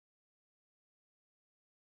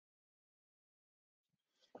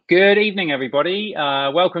Good evening, everybody.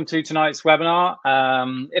 Welcome to tonight's webinar.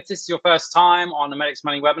 If this is your first time on the Medics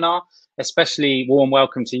Money webinar, especially warm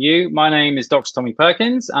welcome to you. My name is Dr. Tommy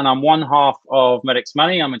Perkins, and I'm one half of Medics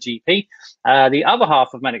Money. I'm a GP. The other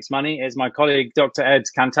half of Medics Money is my colleague, Dr. Ed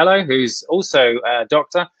Cantello, who's also a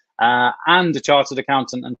doctor and a chartered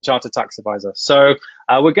accountant and chartered tax advisor. So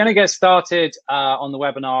we're going to get started on the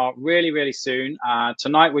webinar really soon.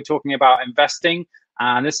 Tonight, we're talking about investing.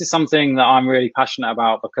 And this is something that I'm really passionate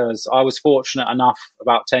about because I was fortunate enough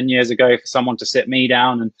about 10 years ago for someone to sit me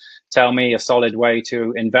down and tell me a solid way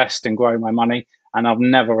to invest and grow my money. And I've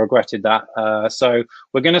never regretted that. So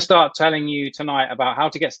we're going to start telling you tonight about how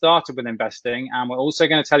to get started with investing. And we're also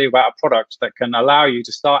going to tell you about a product that can allow you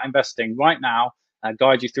to start investing right now,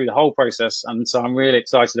 guide you through the whole process. And so I'm really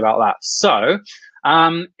excited about that. So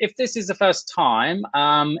if this is the first time,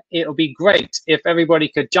 it'll be great if everybody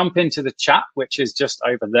could jump into the chat, which is just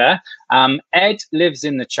over there. Ed lives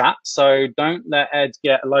in the chat, so don't let Ed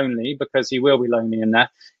get lonely because he will be lonely in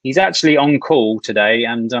there. He's actually on call today,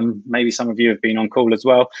 and maybe some of you have been on call as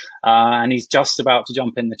well, and he's just about to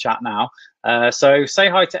jump in the chat now. So say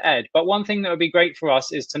hi to Ed. But one thing that would be great for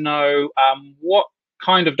us is to know what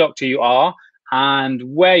kind of doctor you are, and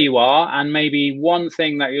where you are, and maybe one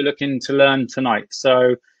thing that you're looking to learn tonight.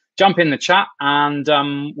 So jump in the chat and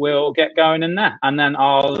we'll get going in there. And then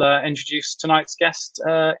I'll introduce tonight's guest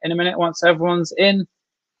in a minute once everyone's in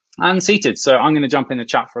and seated. So I'm going to jump in the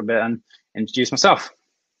chat for a bit and introduce myself.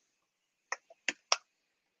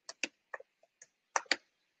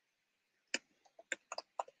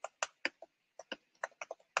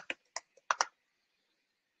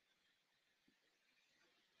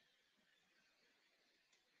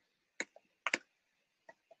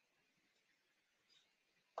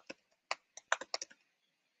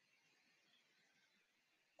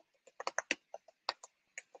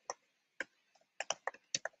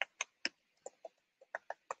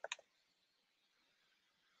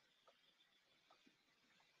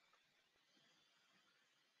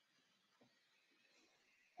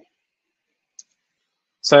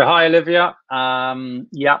 So hi, Olivia.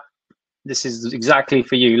 Yeah, this is exactly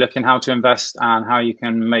for you, looking how to invest and how you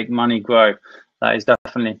can make money grow. That is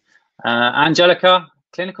definitely. Angelica,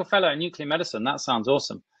 clinical fellow in nuclear medicine. That sounds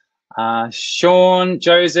awesome. Sean,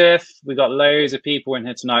 Joseph, we got loads of people in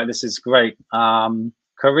here tonight. This is great.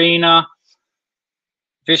 Karina,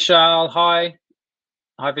 Vishal, hi.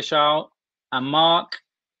 Hi, Vishal. And Mark,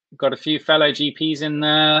 got a few fellow GPs in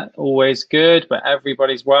there. Always good, but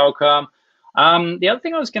everybody's welcome. The other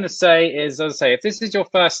thing I was going to say is, as I say, if this is your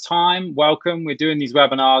first time, welcome. We're doing these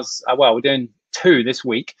webinars. Well, we're doing 2 this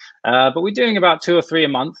week, but we're doing about 2 or 3 a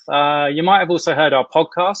month. You might have also heard our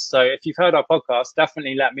podcast. So if you've heard our podcast,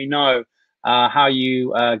 definitely let me know how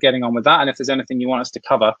you are getting on with that and if there's anything you want us to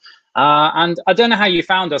cover. And I don't know how you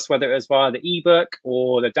found us, whether it was via the ebook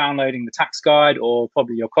or the downloading the tax guide, or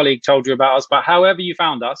probably your colleague told you about us, but however you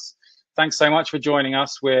found us, thanks so much for joining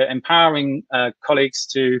us. We're empowering colleagues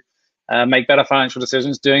to make better financial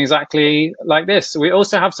decisions doing exactly like this. We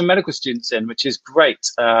also have some medical students in, which is great.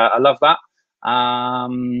 I love that.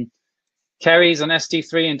 Kerry's an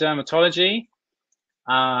ST3 in dermatology.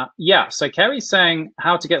 Yeah, so Kerry's saying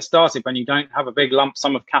how to get started when you don't have a big lump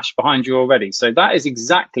sum of cash behind you already. So that is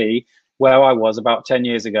exactly where I was about 10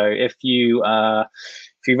 years ago. If you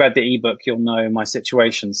read the ebook, you'll know my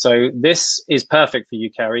situation. So this is perfect for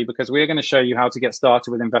you, Kerry, because we're going to show you how to get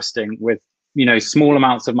started with investing with, you know, small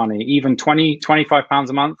amounts of money, even 20, 25 pounds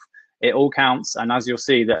a month. It all counts. And as you'll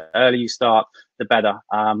see, the earlier you start, the better.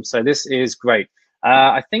 So this is great.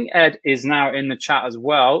 I think Ed is now in the chat as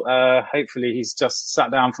well. Hopefully he's just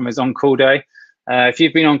sat down from his on-call day. If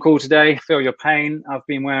you've been on call today, feel your pain. I've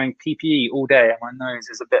been wearing PPE all day and my nose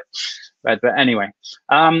is a bit red, but anyway.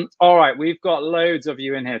 All right, we've got loads of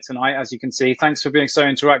you in here tonight, as you can see. Thanks for being so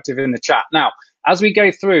interactive in the chat. Now, as we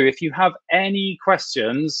go through, if you have any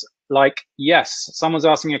questions, like, yes, someone's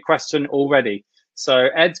asking a question already. So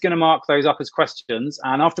Ed's going to mark those up as questions.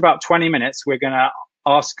 And after about 20 minutes, we're going to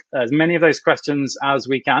ask as many of those questions as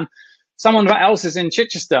we can. Someone else is in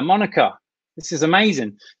Chichester, Monica. This is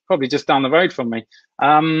amazing. Probably just down the road from me.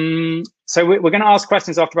 So we're going to ask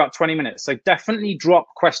questions after about 20 minutes. So definitely drop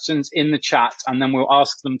questions in the chat and then we'll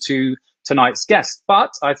ask them to tonight's guest.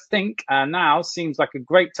 But I think now seems like a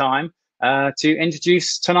great time to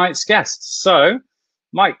introduce tonight's guest. So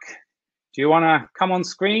Mike, do you want to come on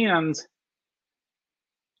screen and...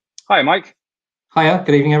 Hi, Mike. Hiya,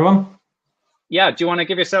 good evening, everyone. Yeah, do you want to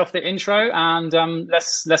give yourself the intro and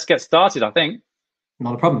let's get started, I think.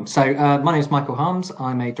 Not a problem. So my name is Michael Harms.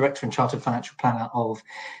 I'm a Director and Chartered Financial Planner of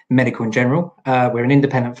Medical and General. We're an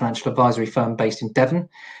independent financial advisory firm based in Devon,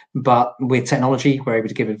 but with technology, we're able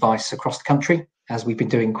to give advice across the country, as we've been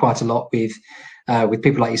doing quite a lot with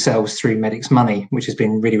people like yourselves through Medics Money, which has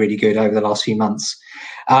been really, really good over the last few months.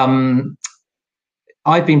 I've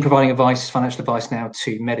been providing financial advice now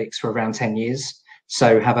to medics for around 10 years,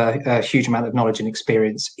 so have a huge amount of knowledge and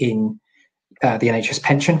experience in the NHS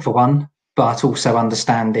pension, for one, but also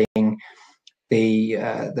understanding the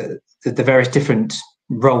various different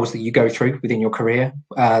roles that you go through within your career,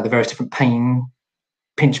 the various different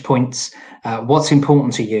pinch points, what's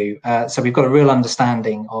important to you. So we've got a real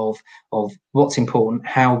understanding of what's important,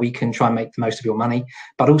 how we can try and make the most of your money,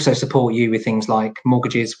 but also support you with things like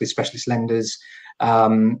mortgages with specialist lenders,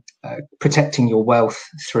 protecting your wealth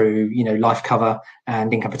through, life cover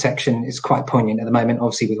and income protection is quite poignant at the moment,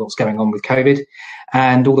 obviously with what's going on with COVID,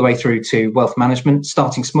 and all the way through to wealth management,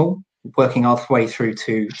 starting small, working our way through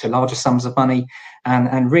to larger sums of money,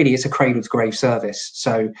 and really it's a cradle to grave service.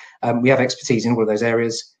 So we have expertise in all of those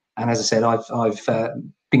areas, and as I said, I've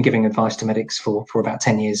been giving advice to medics for about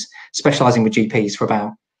 10 years, specialising with GPs for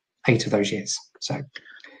about 8 of those years. So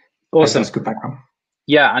awesome. That's a good background.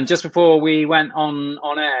 Yeah, and just before we went on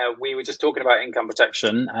air, we were just talking about income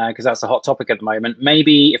protection because that's a hot topic at the moment.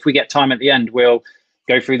 Maybe if we get time at the end, we'll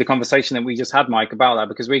go through the conversation that we just had, Mike, about that,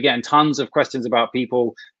 because we're getting tons of questions about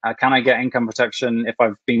people, can I get income protection if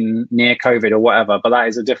I've been near COVID or whatever, but that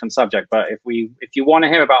is a different subject. But if you want to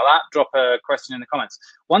hear about that, drop a question in the comments.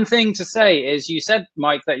 One thing to say is, you said,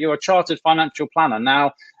 Mike, that you're a chartered financial planner.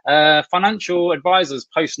 Now, financial advisors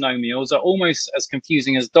postnomials are almost as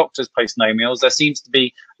confusing as doctors postnomials. There seems to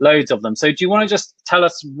be loads of them. So do you want to just tell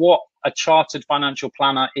us what a chartered financial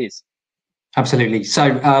planner is? Absolutely.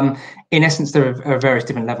 So in essence, there are various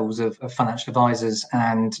different levels of financial advisors,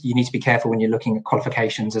 and you need to be careful when you're looking at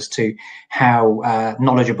qualifications as to how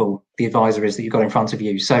knowledgeable the advisor is that you've got in front of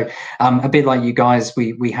you. So a bit like you guys,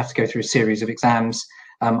 we have to go through a series of exams.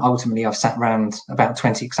 Ultimately, I've sat around about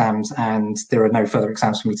 20 exams and there are no further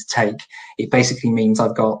exams for me to take. It basically means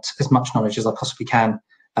I've got as much knowledge as I possibly can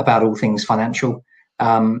about all things financial,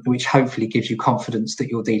 which hopefully gives you confidence that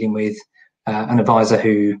you're dealing with an advisor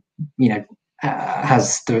who,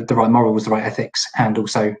 has the right morals, the right ethics, and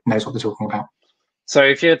also knows what they're talking about. So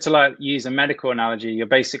if you're to use a medical analogy,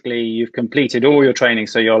 you've completed all your training,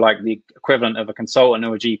 so you're like the equivalent of a consultant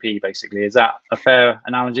or a GP, basically. Is that a fair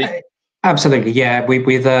analogy? Absolutely, yeah.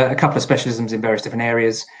 With a couple of specialisms in various different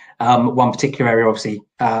areas. One particular area, obviously,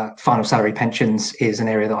 final salary pensions is an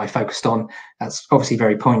area that I focused on. That's obviously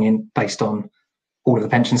very poignant based on all of the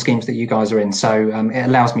pension schemes that you guys are in. So it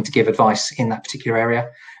allows me to give advice in that particular area.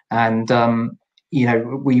 And,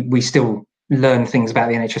 we still learn things about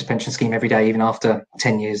the NHS pension scheme every day, even after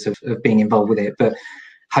 10 years of being involved with it. But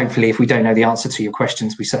hopefully, if we don't know the answer to your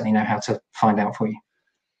questions, we certainly know how to find out for you.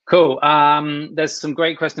 Cool. There's some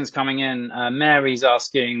great questions coming in. Mary's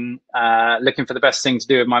asking, looking for the best thing to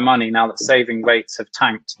do with my money now that saving rates have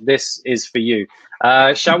tanked. This is for you.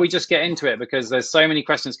 Shall we just get into it? Because there's so many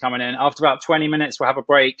questions coming in. After about 20 minutes, we'll have a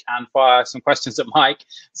break and fire some questions at Mike.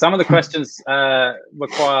 Some of the questions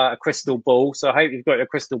require a crystal ball. So I hope you've got your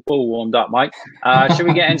crystal ball warmed up, Mike. Should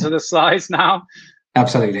we get into the slides now?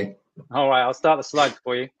 Absolutely. All right, I'll start the slides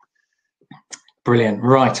for you. Brilliant.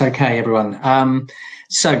 Right. Okay, everyone.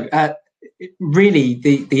 So really,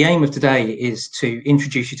 the aim of today is to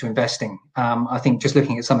introduce you to investing. I think just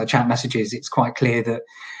looking at some of the chat messages, it's quite clear that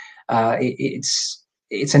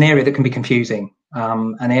it's an area that can be confusing,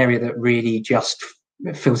 an area that really just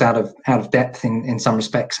feels out of depth in some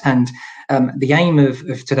respects. And the aim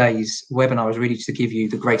of today's webinar is really to give you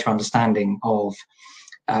the greater understanding of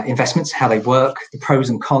investments, how they work, the pros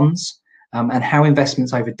and cons, and how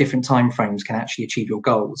investments over different timeframes can actually achieve your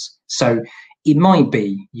goals. So it might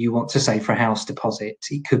be you want to save for a house deposit.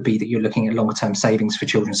 It could be that you're looking at longer term savings for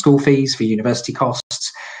children's school fees, for university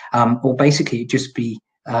costs, or basically just be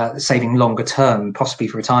saving longer term, possibly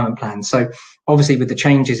for retirement plans. So obviously with the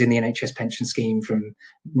changes in the NHS pension scheme from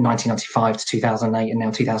 1995 to 2008 and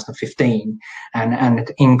now 2015,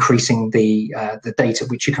 and increasing the date at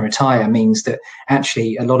which you can retire, means that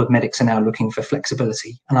actually a lot of medics are now looking for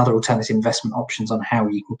flexibility and other alternative investment options on how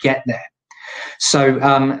you can get there. So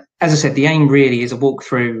as I said, the aim really is a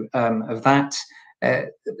walkthrough of that.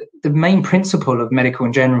 The main principle of Medical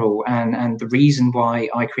and General and the reason why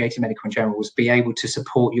I created Medical and General was be able to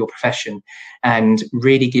support your profession and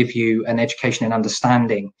really give you an education and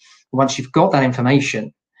understanding. Once you've got that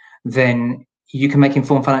information, then you can make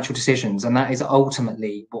informed financial decisions, and that is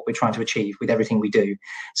ultimately what we're trying to achieve with everything we do.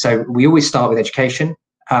 So we always start with education.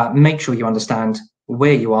 Make sure you understand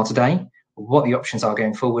where you are today, what the options are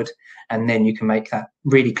going forward, and then you can make that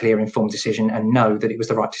really clear, informed decision and know that it was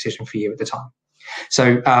the right decision for you at the time.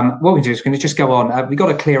 So what we do is we're going to just go on. We've got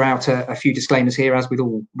to clear out a few disclaimers here, as with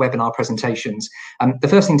all webinar presentations. The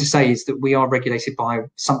first thing to say is that we are regulated by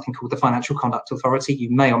something called the Financial Conduct Authority. You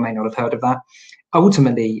may or may not have heard of that.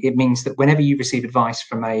 Ultimately, it means that whenever you receive advice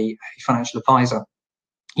from a financial advisor,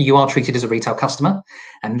 you are treated as a retail customer,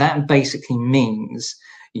 and that basically means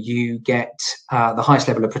you get the highest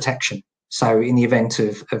level of protection. So in the event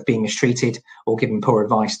of being mistreated or given poor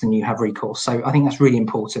advice, then you have recourse. So I think that's really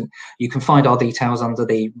important. You can find our details under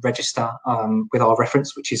the register with our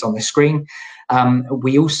reference, which is on the screen.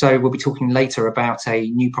 We also will be talking later about a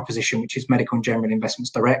new proposition, which is Medical and General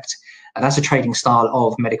Investments Direct. That's a trading style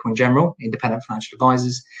of Medical and General, independent financial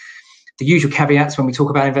advisors. The usual caveats when we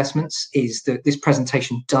talk about investments is that this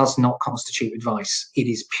presentation does not constitute advice. It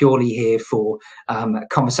is purely here for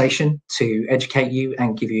conversation, to educate you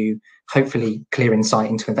and give you hopefully clear insight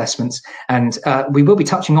into investments. And we will be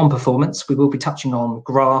touching on performance. We will be touching on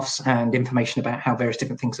graphs and information about how various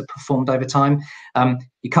different things have performed over time.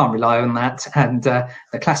 You can't rely on that. And the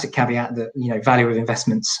classic caveat that, you know, value of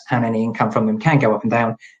investments and any income from them can go up and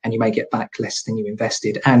down, and you may get back less than you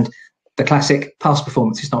invested. And the classic past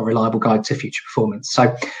performance is not a reliable guide to future performance.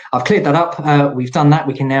 So I've cleared that up. We've done that.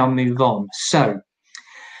 We can now move on. So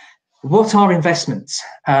what are investments?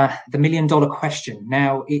 The $1 million question.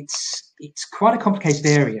 Now, it's quite a complicated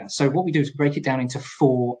area. So what we do is break it down into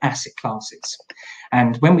 4 asset classes.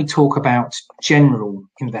 And when we talk about general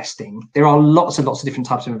investing, there are lots and lots of different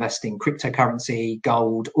types of investing: cryptocurrency,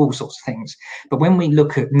 gold, all sorts of things. But when we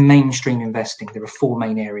look at mainstream investing, there are 4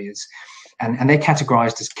 main areas. And they're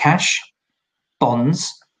categorized as cash,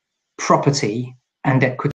 bonds, property, and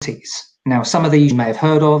equities. Now, some of these you may have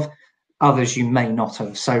heard of, others you may not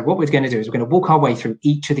have. So what we're going to do is we're going to walk our way through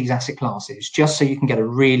each of these asset classes, just so you can get a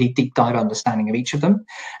really deep dive understanding of each of them.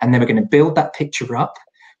 And then we're going to build that picture up,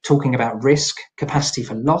 talking about risk, capacity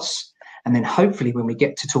for loss. And then hopefully when we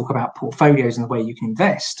get to talk about portfolios and the way you can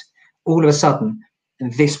invest, all of a sudden,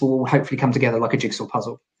 this will hopefully come together like a jigsaw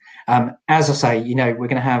puzzle. As I say, you know, we're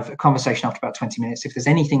going to have a conversation after about 20 minutes. If there's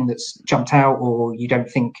anything that's jumped out or you don't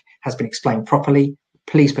think has been explained properly,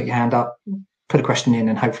 please put your hand up, put a question in,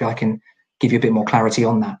 and hopefully I can give you a bit more clarity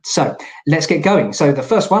on that. So let's get going. So the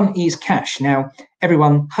first one is cash. Now,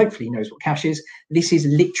 everyone hopefully knows what cash is. This is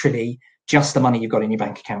literally just the money you've got in your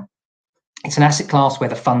bank account. It's an asset class where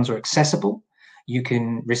the funds are accessible. You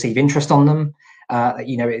can receive interest on them.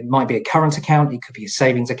 You know, it might be a current account, it could be a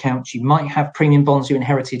savings account. You might have premium bonds you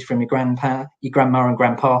inherited from your grandma and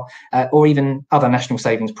grandpa, or even other national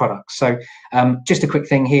savings products. So just a quick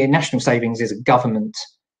thing here: national savings is a government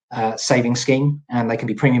savings scheme, and they can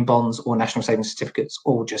be premium bonds or national savings certificates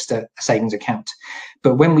or just a savings account.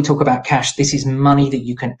 But when we talk about cash, this is money that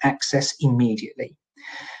you can access immediately.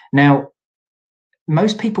 Now,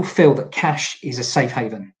 most people feel that cash is a safe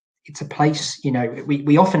haven. It's a place, you know,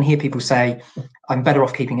 we often hear people say, I'm better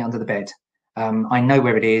off keeping it under the bed. I know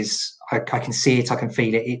where it is. I can see it. I can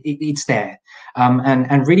feel it. It's there.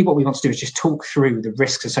 And really what we want to do is just talk through the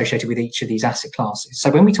risks associated with each of these asset classes.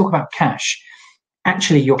 So when we talk about cash,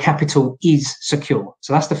 actually your capital is secure.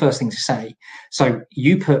 So that's the first thing to say. So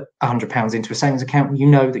you put £100 into a savings account, you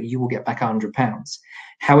know that you will get back £100.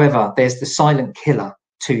 However, there's the silent killer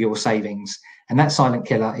to your savings, and that silent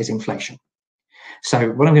killer is inflation.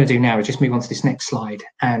 So what I'm going to do now is just move on to this next slide.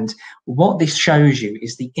 And what this shows you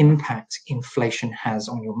is the impact inflation has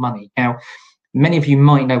on your money. Now, many of you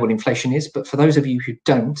might know what inflation is, but for those of you who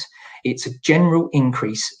don't, it's a general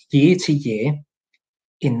increase year to year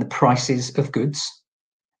in the prices of goods,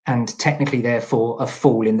 and technically, therefore, a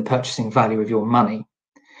fall in the purchasing value of your money.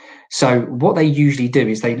 So what they usually do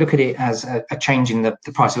is they look at it as a change in the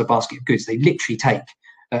price of a basket of goods. They literally take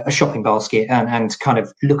a shopping basket and kind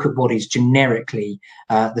of look at what is generically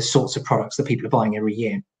the sorts of products that people are buying every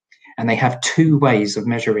year. And they have 2 ways of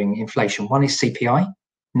measuring inflation. One is CPI,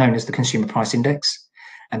 known as the Consumer Price Index,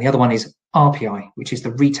 and the other one is RPI, which is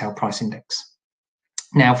the Retail Price Index.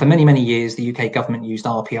 Now, for many, many years, the UK government used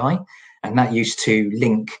RPI, and that used to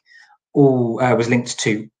was linked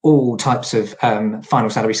to all types of final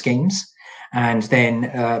salary schemes. And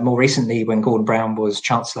then more recently, when Gordon Brown was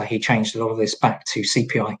Chancellor, he changed a lot of this back to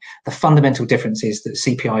CPI. The fundamental difference is that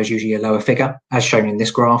CPI is usually a lower figure, as shown in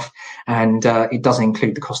this graph, and it doesn't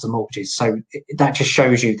include the cost of mortgages. So that just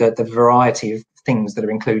shows you the variety of things that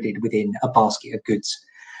are included within a basket of goods,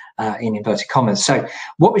 in inverted commas. So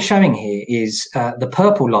what we're showing here is the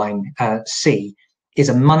purple line, C, is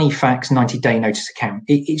a money fax 90-day notice account.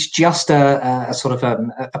 It's just a sort of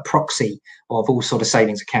a proxy of all sort of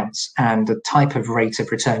savings accounts and the type of rate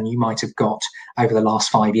of return you might have got over the last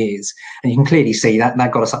 5 years. And you can clearly see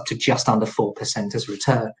that got us up to just under 4% as a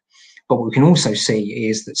return. But what we can also see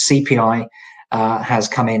is that CPI has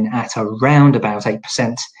come in at around about 8%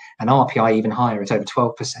 and RPI even higher at over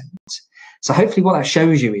 12%. So hopefully what that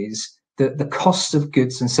shows you is that the costs of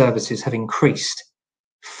goods and services have increased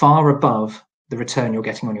far above the return you're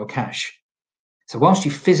getting on your cash. So whilst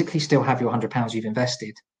you physically still have your £100 you've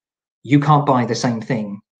invested, you can't buy the same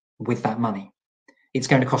thing with that money. It's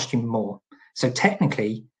going to cost you more. So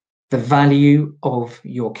technically, the value of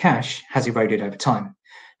your cash has eroded over time.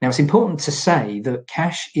 Now, it's important to say that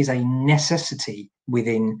cash is a necessity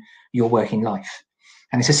within your working life.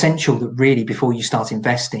 And it's essential that really before you start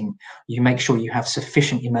investing, you make sure you have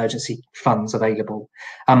sufficient emergency funds available.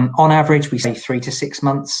 On average, we say 3 to 6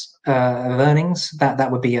 months of earnings.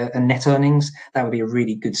 That would be a net earnings. That would be a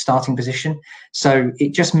really good starting position. So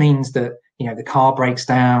it just means that, you know, the car breaks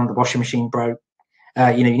down, the washing machine broke,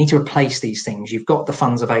 you need to replace these things. You've got the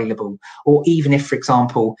funds available. Or even if, for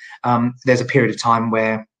example, there's a period of time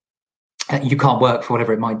where you can't work for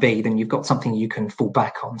whatever it might be, then you've got something you can fall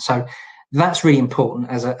back on. So that's really important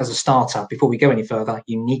as a startup. Before we go any further,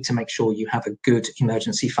 you need to make sure you have a good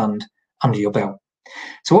emergency fund under your belt.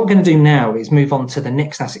 So what we're going to do now is move on to the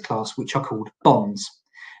next asset class, which are called bonds.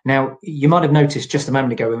 Now, you might have noticed just a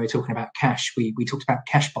moment ago when we were talking about cash, we talked about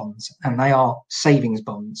cash bonds, and they are savings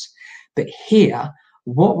bonds. But here,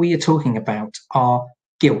 what we are talking about are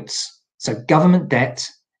gilts, so government debt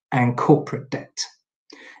and corporate debt.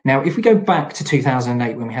 Now, if we go back to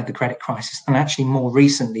 2008 when we had the credit crisis, and actually more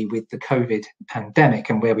recently with the COVID pandemic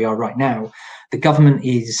and where we are right now, the government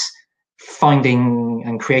is finding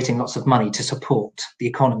and creating lots of money to support the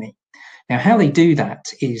economy. Now, how they do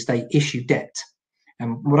that is they issue debt.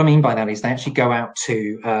 And what I mean by that is they actually go out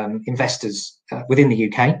to investors within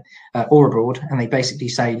the UK or abroad, and they basically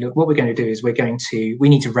say, look, what we're going to do is we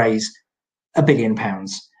need to raise £1 billion.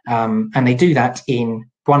 And they do that in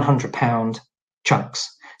 £100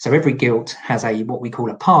 chunks. So every gilt has what we call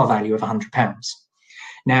a par value of £100.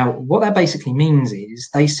 Now, what that basically means is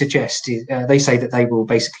they say that they will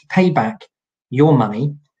basically pay back your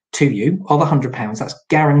money to you of £100. That's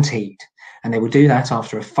guaranteed. And they will do that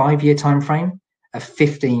after a 5-year time frame, a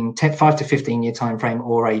 5 to 15 year time frame,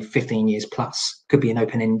 or a 15 years plus. Could be an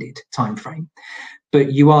open-ended time frame.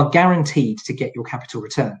 But you are guaranteed to get your capital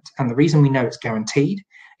returned. And the reason we know it's guaranteed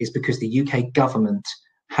is because the UK government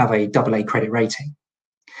have a AA credit rating.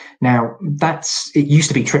 Now, it used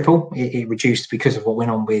to be triple. It reduced because of what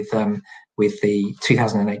went on with the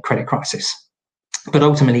 2008 credit crisis. But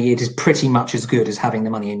ultimately, it is pretty much as good as having the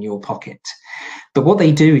money in your pocket. But what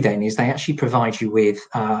they do then is they actually provide you with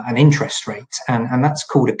an interest rate, and that's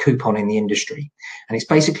called a coupon in the industry. And it's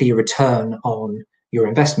basically a return on your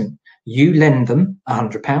investment. You lend them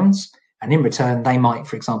 £100, and in return, they might,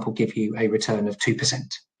 for example, give you a return of 2%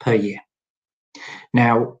 per year.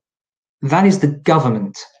 Now, that is the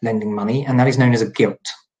government lending money, and that is known as a gilt.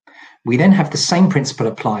 We then have the same principle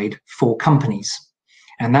applied for companies.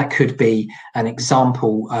 And that could be an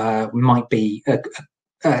example, might be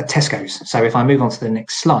Tesco's. So if I move on to the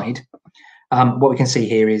next slide, what we can see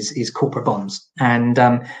here is corporate bonds. And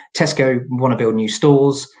Tesco want to build new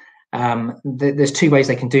stores. There's 2 ways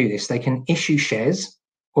they can do this. They can issue shares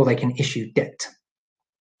or they can issue debt.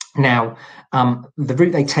 Now, the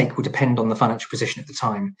route they take will depend on the financial position at the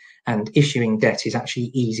time, and issuing debt is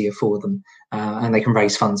actually easier for them, and they can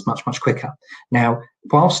raise funds much, much quicker. Now,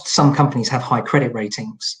 whilst some companies have high credit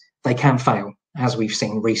ratings, they can fail, as we've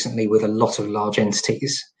seen recently with a lot of large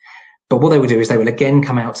entities. But what they will do is they will again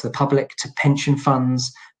come out to the public, to pension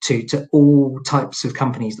funds, to all types of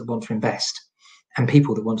companies that want to invest and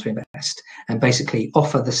people that want to invest, and basically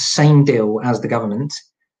offer the same deal as the government,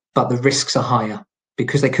 but the risks are higher,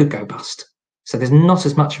 because they could go bust. So there's not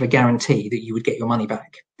as much of a guarantee that you would get your money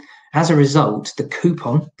back. As a result, the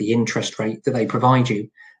coupon, the interest rate that they provide you,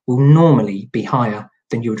 will normally be higher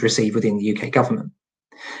than you would receive within the UK government.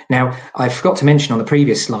 Now, I forgot to mention on the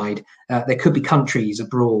previous slide, there could be countries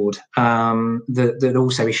abroad that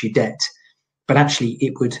also issue debt, but actually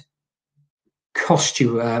it would cost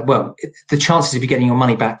you, the chances of you getting your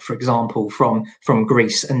money back, for example, from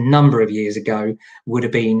Greece a number of years ago would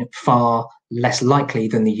have been far less likely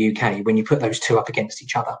than the UK when you put those two up against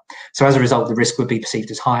each other. So as a result, the risk would be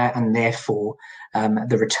perceived as higher, and therefore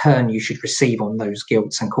the return you should receive on those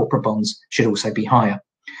gilts and corporate bonds should also be higher.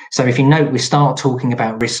 So if you note, we start talking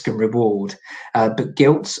about risk and reward, but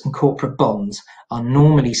gilts and corporate bonds are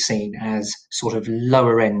normally seen as sort of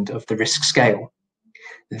lower end of the risk scale.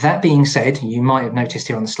 That being said, you might have noticed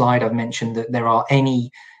here on the slide, I've mentioned that there are any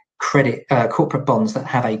corporate bonds that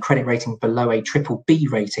have a credit rating below a triple B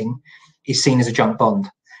rating is seen as a junk bond.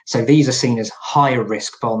 So these are seen as higher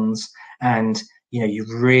risk bonds, and you've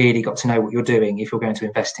really got to know what you're doing if you're going to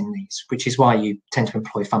invest in these, which is why you tend to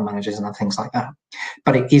employ fund managers and other things like that.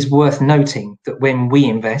 But it is worth noting that when we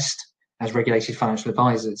invest as regulated financial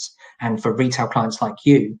advisors, and for retail clients like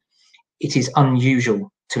you, it is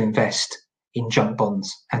unusual to invest in junk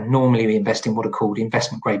bonds, and normally we invest in what are called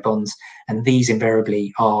investment grade bonds, and these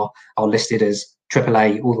invariably are listed as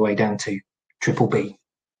AAA all the way down to triple B.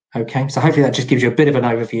 Okay, so hopefully that just gives you a bit of an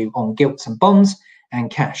overview on gilts and bonds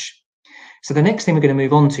and cash. So the next thing we're going to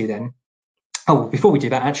move on to then, before we do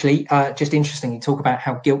that, actually, just interestingly, talk about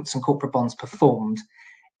how gilts and corporate bonds performed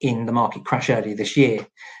in the market crash earlier this year.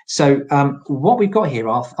 So what we've got here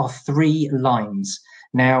are 3 lines.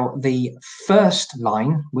 Now, the first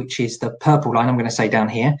line, which is the purple line, I'm going to say down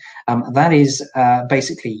here, that is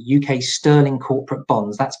basically UK sterling corporate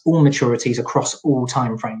bonds. That's all maturities across all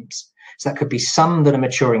timeframes. So that could be some that are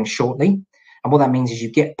maturing shortly. And what that means is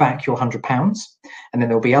you get back your £100, and then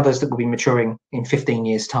there'll be others that will be maturing in 15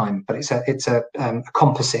 years' time. But it's a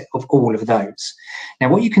composite of all of those. Now,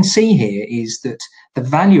 what you can see here is that the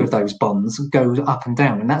value of those bonds goes up and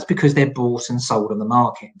down, and that's because they're bought and sold on the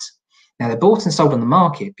market. Now, they're bought and sold on the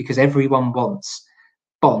market because everyone wants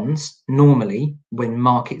bonds normally when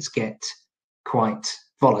markets get quite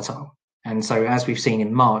volatile. And so, as we've seen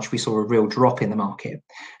in March, we saw a real drop in the market.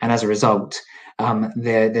 And as a result,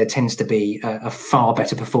 there tends to be a far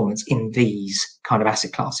better performance in these kind of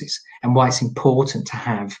asset classes, and why it's important to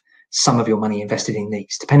have some of your money invested in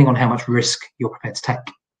these, depending on how much risk you're prepared to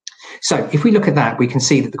take. So if we look at that, we can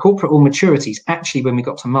see that the corporate all maturities actually, when we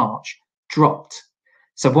got to March, dropped.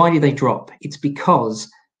 So why did they drop? It's because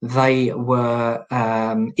they were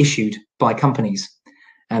issued by companies.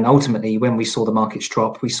 And ultimately, when we saw the markets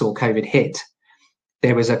drop, we saw COVID hit.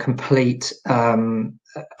 There was a complete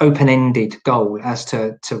open-ended goal as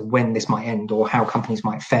to when this might end or how companies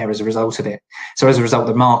might fare as a result of it. So as a result,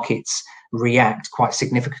 the markets react quite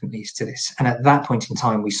significantly to this. And at that point in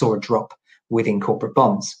time, we saw a drop within corporate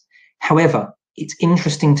bonds. However, it's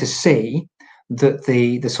interesting to see that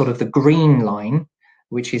the sort of the green line,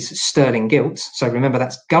 which is sterling gilts, so remember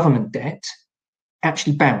that's government debt,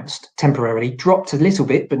 actually bounced temporarily, dropped a little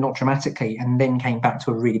bit, but not dramatically, and then came back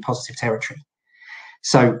to a really positive territory.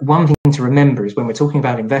 So one thing to remember is when we're talking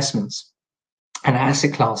about investments and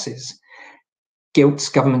asset classes, gilts,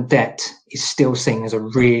 government debt, is still seen as a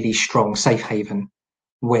really strong safe haven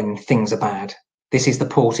when things are bad. This is the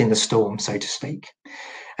port in the storm, so to speak.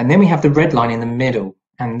 And then we have the red line in the middle,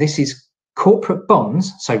 and this is corporate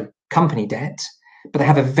bonds, so company debt, but they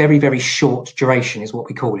have a very, very short duration is what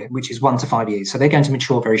we call it, which is 1 to 5 years. So they're going to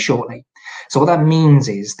mature very shortly. So what that means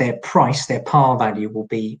is their price, their par value will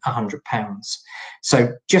be £100.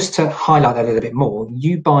 So just to highlight that a little bit more,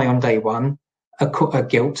 you buy on day one a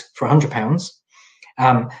gilt for £100,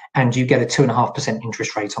 and you get a 2.5%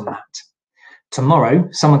 interest rate on that. Tomorrow,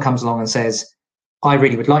 someone comes along and says, I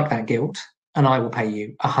really would like that gilt, and I will pay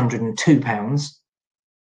you £102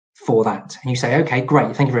 for that. And you say, okay,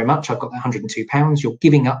 great, thank you very much, I've got that £102. You're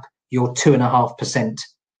giving up your 2.5%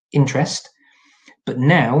 interest, but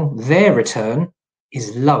now their return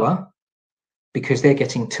is lower because they're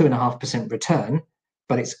getting 2.5% return,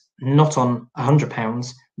 but it's not on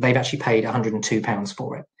 £100. They've actually paid £102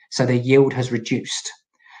 for it. So their yield has reduced.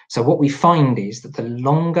 So what we find is that the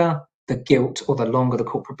longer the gilt or the longer the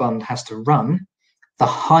corporate bond has to run, the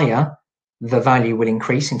higher the value will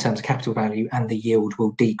increase in terms of capital value and the yield will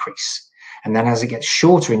decrease. And then as it gets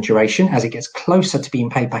shorter in duration, as it gets closer to being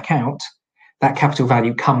paid back out, that capital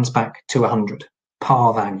value comes back to 100,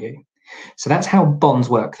 par value. So that's how bonds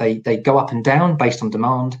work. They go up and down based on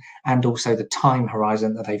demand and also the time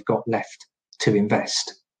horizon that they've got left to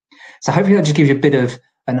invest. So hopefully that just gives you a bit of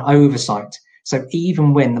an oversight. So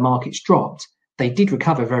even when the markets dropped, they did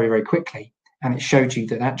recover very, very quickly. And it showed you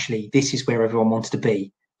that actually this is where everyone wanted to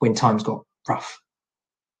be when times got rough.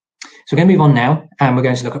 So we're going to move on now, and we're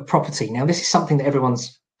going to look at property. Now, this is something that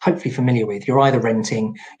everyone's hopefully familiar with. You're either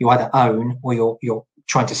renting, you either own, or you're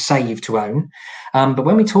trying to save to own. But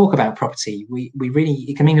when we talk about property, we really,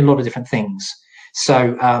 it can mean a lot of different things.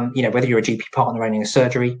 So, whether you're a GP partner owning a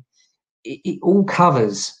surgery, it all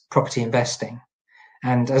covers property investing.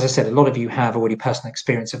 And as I said, a lot of you have already personal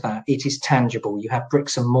experience of that. It is tangible. You have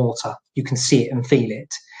bricks and mortar. You can see it and feel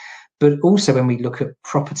it. But also when we look at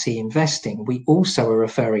property investing, we also are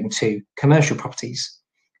referring to commercial properties.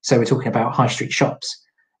 So we're talking about high street shops.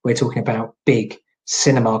 We're talking about big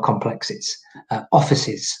cinema complexes,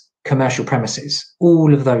 offices, commercial premises,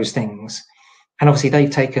 all of those things. And obviously they've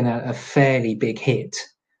taken a fairly big hit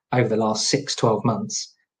over the last 6-12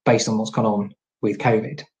 months based on what's gone on with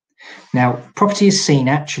COVID. Now, property is seen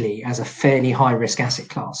actually as a fairly high risk asset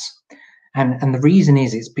class. And the reason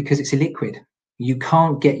is because it's illiquid. You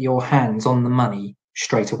can't get your hands on the money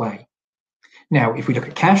straight away. Now, if we look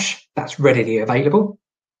at cash, that's readily available.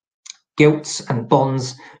 Gilts and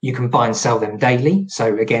bonds, you can buy and sell them daily.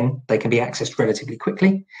 So again, they can be accessed relatively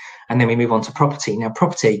quickly. And then we move on to property. Now,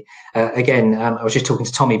 property, again, I was just talking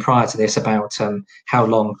to Tommy prior to this about how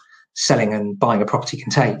long selling and buying a property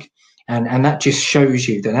can take. And that just shows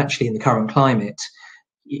you that actually in the current climate,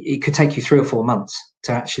 it could take you 3 or 4 months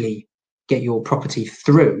to actually get your property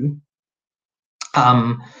through.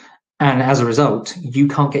 And as a result, you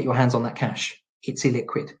can't get your hands on that cash. It's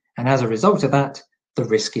illiquid. And as a result of that, the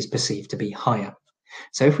risk is perceived to be higher.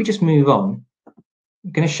 So if we just move on,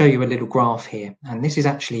 I'm going to show you a little graph here. And this is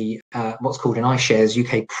actually what's called an iShares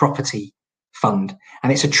UK property fund.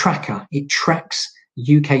 And it's a tracker. It tracks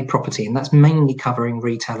UK property, and that's mainly covering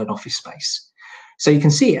retail and office space. So you can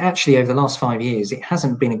see actually over the last 5 years, it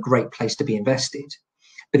hasn't been a great place to be invested,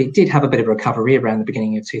 but it did have a bit of a recovery around the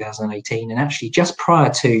beginning of 2018. And actually just prior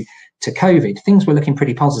to COVID, things were looking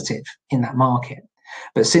pretty positive in that market.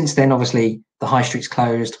 But since then, obviously, the high street's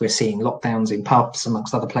closed. We're seeing lockdowns in pubs,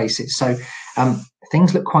 amongst other places. So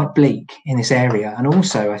things look quite bleak in this area. And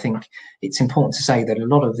also, I think it's important to say that a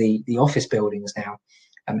lot of the office buildings now,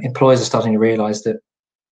 employers are starting to realise that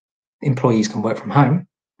employees can work from home,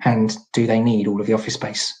 and do they need all of the office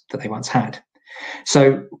space that they once had?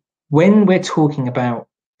 So when we're talking about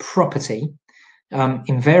property,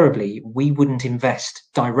 invariably, we wouldn't invest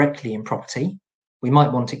directly in property. We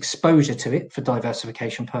might want exposure to it for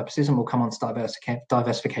diversification purposes, and we'll come on to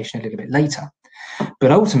diversification a little bit later.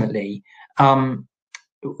 But ultimately,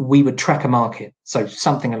 we would track a market. So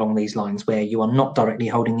something along these lines where you are not directly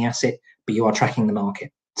holding the asset, but you are tracking the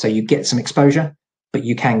market. So you get some exposure, but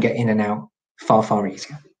you can get in and out far, far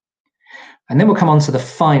easier. And then we'll come on to the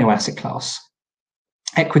final asset class.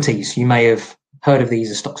 Equities. You may have heard of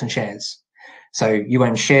these as stocks and shares. So you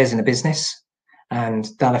own shares in a business, and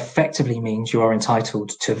that effectively means you are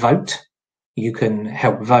entitled to vote. You can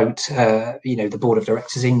help vote, the board of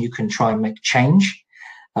directors in. You can try and make change.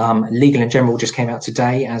 Legal & General just came out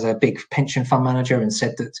today as a big pension fund manager and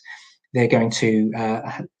said that they're going to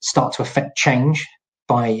start to affect change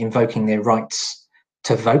by invoking their rights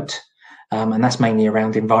to vote. And that's mainly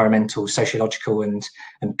around environmental, sociological and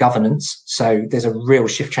governance. So there's a real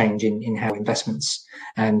shift change in how investments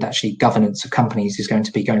and actually governance of companies is going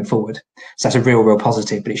to be going forward. So that's a real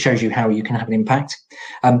positive, but it shows you how you can have an impact.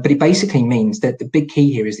 But it basically means that the big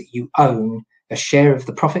key here is that you own a share of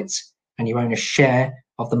the profits and you own a share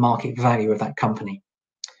of the market value of that company.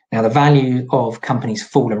 Now, the value of companies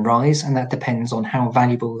fall and rise, and that depends on how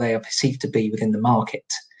valuable they are perceived to be within the market.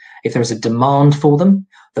 If there is a demand for them,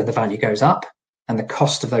 then the value goes up and the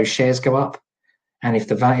cost of those shares go up. And if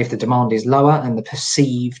the demand is lower and the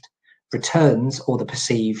perceived returns or the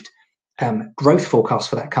perceived growth forecast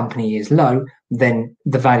for that company is low, then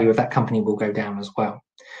the value of that company will go down as well.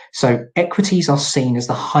 So equities are seen as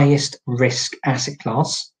the highest risk asset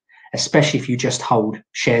class, especially if you just hold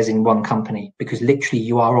shares in one company, because literally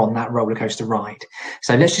you are on that roller coaster ride.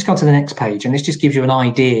 So let's just go to the next page, and this just gives you an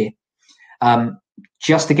idea,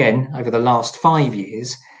 just again, over the last 5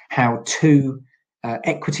 years, how two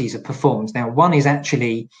equities have performed. Now, one is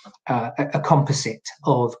actually a composite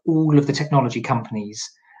of all of the technology companies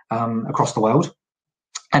across the world.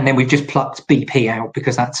 And then we've just plucked BP out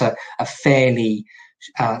because that's a fairly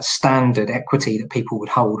standard equity that people would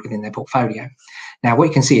hold within their portfolio. Now, what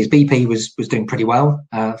you can see is BP was doing pretty well,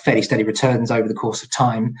 fairly steady returns over the course of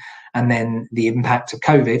time. And then the impact of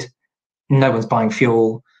COVID, no one's buying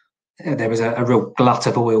fuel. There was a real glut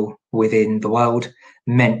of oil within the world,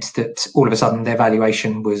 meant that all of a sudden their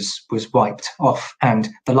valuation was wiped off, and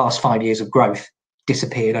the last 5 years of growth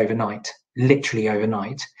disappeared overnight, literally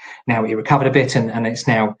overnight. Now it recovered a bit and it's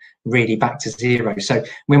now really back to zero. So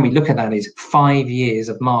when we look at that, is 5 years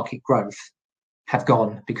of market growth have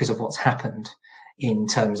gone because of what's happened in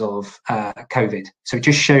terms of COVID. So it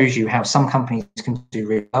just shows you how some companies can do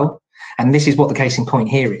really well. And this is what the case in point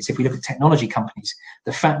here is. If we look at technology companies,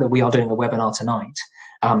 the fact that we are doing a webinar tonight,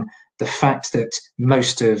 the fact that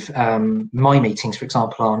most of my meetings, for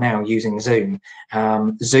example, are now using Zoom.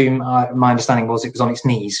 Zoom, my understanding was it was on its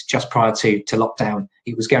knees just prior to lockdown.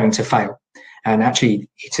 It was going to fail. And actually,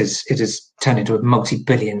 it has turned into a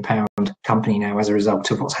multi-billion-pound company now as a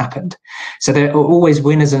result of what's happened. So there are always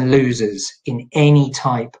winners and losers in any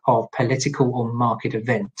type of political or market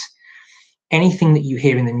event. Anything that you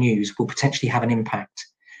hear in the news will potentially have an impact.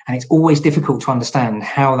 And it's always difficult to understand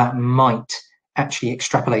how that might actually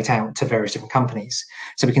extrapolate out to various different companies.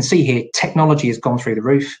 So we can see here technology has gone through the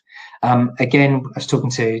roof. Again, I was talking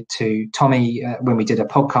to Tommy when we did a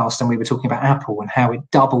podcast, and we were talking about Apple and how it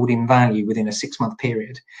doubled in value within a 6-month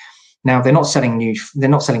period. Now, they're not selling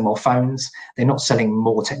more phones, they're not selling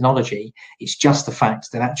more technology. It's just the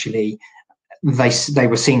fact that actually they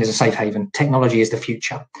were seen as a safe haven. Technology is the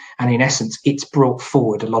future, and in essence, it's brought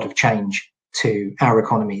forward a lot of change to our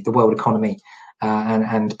economy, the world economy,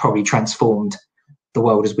 and probably transformed the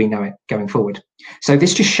world as we know it going forward. So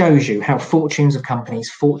this just shows you how fortunes of companies,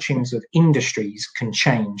 fortunes of industries can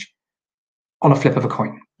change on a flip of a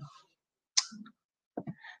coin.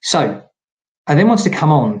 So I then wanted to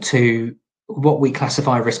come on to what we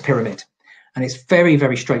classify a risk pyramid, and it's very,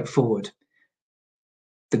 very straightforward.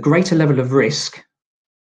 The greater level of risk,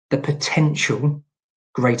 the potential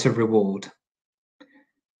greater reward.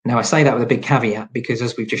 Now, I say that with a big caveat because,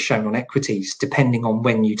 as we've just shown on equities, depending on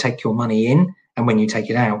when you take your money in and when you take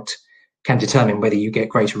it out, can determine whether you get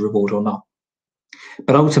greater reward or not.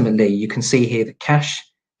 But ultimately, you can see here that cash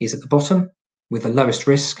is at the bottom with the lowest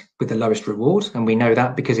risk, with the lowest reward. And we know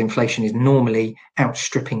that because inflation is normally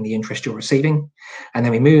outstripping the interest you're receiving. And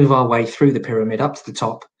then we move our way through the pyramid up to the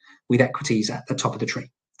top with equities at the top of the tree.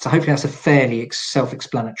 So hopefully that's a fairly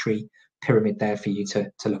self-explanatory pyramid there for you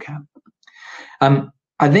to look at.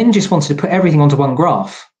 I then just wanted to put everything onto one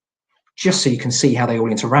graph, just so you can see how they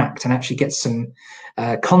all interact and actually get some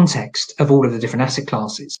context of all of the different asset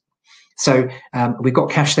classes. So we've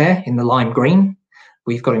got cash there in the lime green.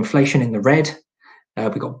 We've got inflation in the red.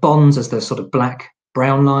 We've got bonds as the sort of black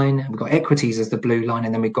brown line. We've got equities as the blue line,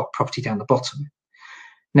 and then we've got property down the bottom.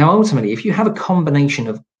 Now, ultimately, if you have a combination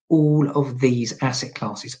of all of these asset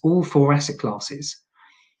classes, all 4 asset classes,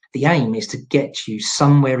 the aim is to get you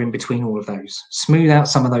somewhere in between all of those, smooth out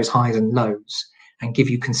some of those highs and lows, and give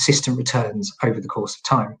you consistent returns over the course of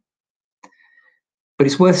time. But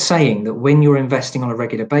it's worth saying that when you're investing on a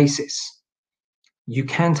regular basis, you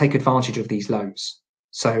can take advantage of these lows.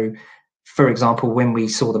 So, for example, when we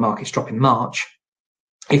saw the markets drop in March,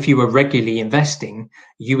 if you were regularly investing,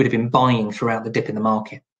 you would have been buying throughout the dip in the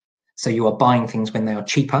market. So you are buying things when they are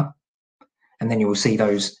cheaper, and then you will see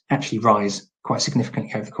those actually rise quite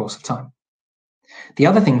significantly over the course of time. The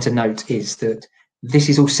other thing to note is that this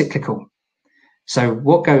is all cyclical. So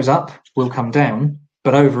what goes up will come down,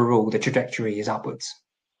 but overall the trajectory is upwards.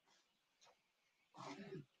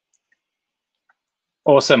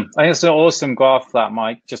 Awesome. I think it's an awesome graph, that,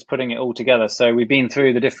 Mike, just putting it all together. So we've been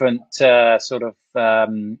through the different sort of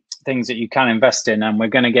things that you can invest in, and we're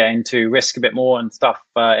going to get into risk a bit more and stuff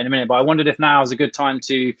in a minute. But I wondered if now is a good time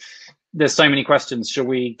to, there's so many questions. Shall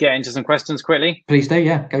we get into some questions quickly? Please do,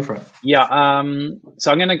 yeah, go for it. Yeah,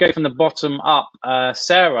 so I'm going to go from the bottom up.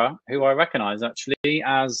 Sarah, who I recognize actually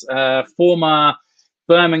as former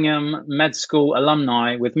Birmingham Med School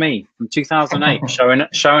alumni with me from 2008,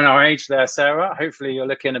 showing our age there, Sarah. Hopefully you're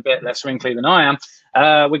looking a bit less wrinkly than I am.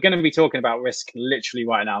 We're going to be talking about risk literally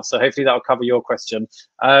right now, so hopefully that'll cover your question.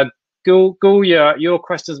 Gulya, your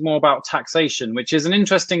question is more about taxation, which is an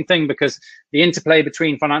interesting thing because the interplay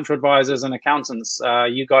between financial advisors and accountants,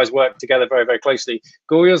 you guys work together very, very closely.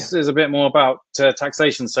 Gulya's is a bit more about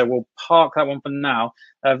taxation, so we'll park that one for now.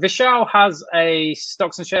 Vishal has a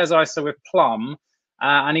stocks and shares ISA with Plum,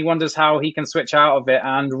 and he wonders how he can switch out of it.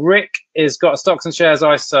 And Rick has got a stocks and shares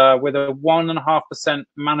ISA with a 1.5%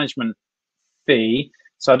 management fee.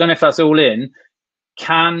 So I don't know if that's all in.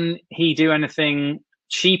 Can he do anything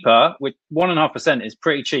cheaper? With 1.5% is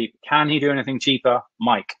pretty cheap. Can he do anything cheaper,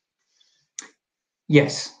 Mike?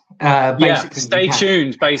 Yes. Yeah, stay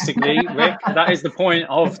tuned, basically, Rick. That is the point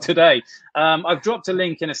of today. I've dropped a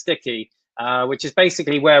link in a sticky, which is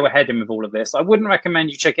basically where we're heading with all of this. I wouldn't recommend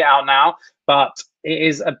you check it out now, but it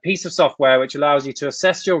is a piece of software which allows you to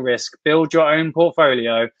assess your risk, build your own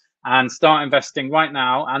portfolio, and start investing right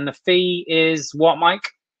now. And the fee is what, Mike?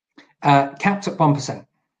 Capped at 1%.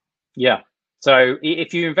 Yeah. So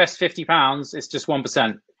if you invest £50, it's just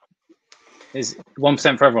 1%. Is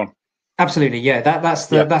 1% for everyone? Absolutely, yeah. That's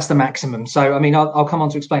the maximum. So I mean, I'll come on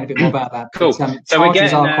to explain a bit more about that. Cool. But, so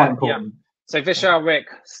charges are quite important. Yeah. So Vishal, Rick,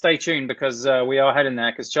 stay tuned because we are heading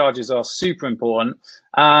there because charges are super important.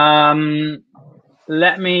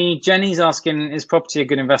 Jenny's asking, is property a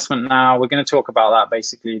good investment now? We're going to talk about that,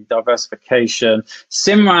 basically, diversification.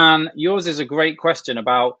 Simran, yours is a great question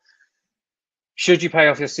about, should you pay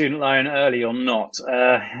off your student loan early or not?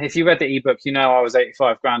 If you read the ebook, you know I was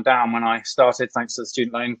 85 grand down when I started, thanks to the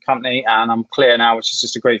student loan company, and I'm clear now, which is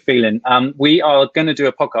just a great feeling. We are going to do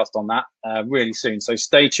a podcast on that really soon, so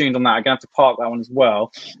stay tuned on that. I'm going to have to park that one as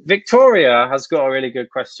well. Victoria has got a really good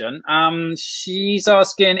question. She's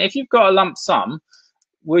asking, if you've got a lump sum,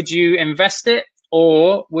 would you invest it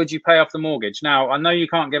or would you pay off the mortgage? Now, I know you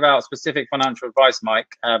can't give out specific financial advice, Mike,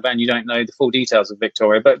 and you don't know the full details of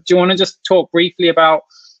Victoria, but do you want to just talk briefly about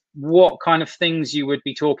what kind of things you would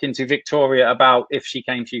be talking to Victoria about if she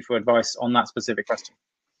came to you for advice on that specific question?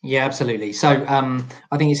 Yeah, absolutely. So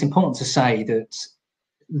I think it's important to say that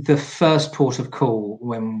the first port of call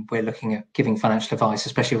when we're looking at giving financial advice,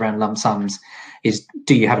 especially around lump sums, is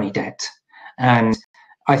do you have any debt? And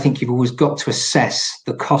I think you've always got to assess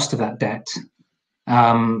the cost of that debt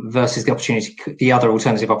versus the other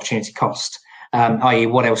alternative opportunity cost, i.e.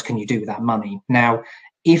 what else can you do with that money? Now,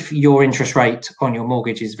 if your interest rate on your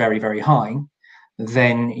mortgage is very, very high,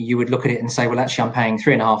 then you would look at it and say, well, actually, I'm paying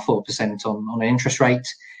 3.5–4% on an interest rate.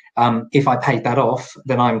 If I paid that off,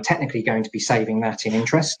 then I'm technically going to be saving that in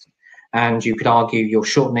interest. And you could argue you're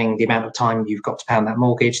shortening the amount of time you've got to pay on that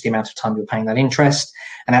mortgage, the amount of time you're paying that interest.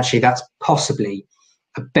 And actually, that's possibly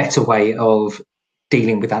a better way of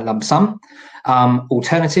dealing with that lump sum.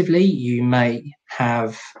 Alternatively, you may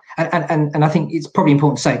have, and I think it's probably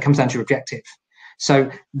important to say it comes down to your objective.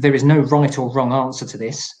 So there is no right or wrong answer to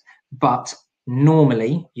this, but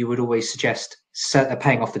normally you would always suggest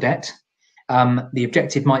paying off the debt. The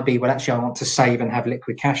objective might be, well, actually, I want to save and have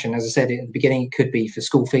liquid cash. And as I said at the beginning, it could be for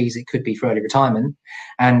school fees, it could be for early retirement.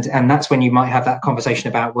 And that's when you might have that conversation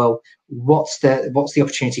about, well, what's the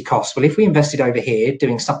opportunity cost? Well, if we invested over here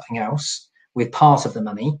doing something else with part of the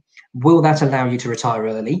money, will that allow you to retire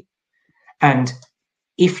early? And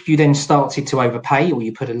if you then started to overpay or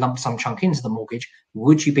you put a lump sum chunk into the mortgage,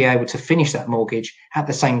 would you be able to finish that mortgage at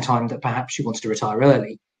the same time that perhaps you wanted to retire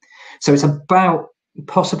early? So it's about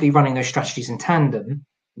possibly running those strategies in tandem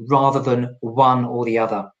rather than one or the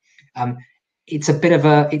other. It's a bit of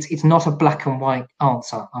it's not a black and white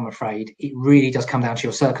answer, I'm afraid. It really does come down to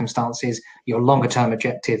your circumstances, your longer term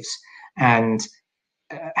objectives, and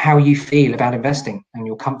how you feel about investing and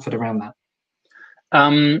your comfort around that.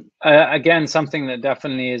 Again, something that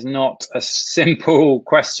definitely is not a simple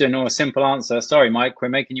question or a simple answer. Sorry, Mike, we're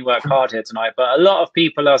making you work hard here tonight. But a lot of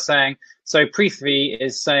people are saying, so Prithvi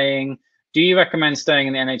is saying, do you recommend staying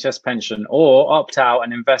in the NHS pension or opt out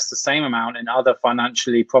and invest the same amount in other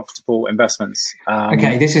financially profitable investments?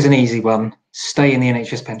 Okay, this is an easy one. Stay in the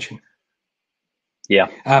NHS pension. Yeah.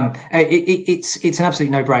 It's an absolute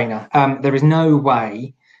no-brainer. There is no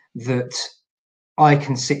way that I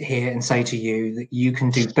can sit here and say to you that you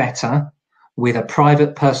can do better with a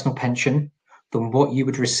private personal pension than what you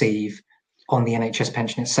would receive on the NHS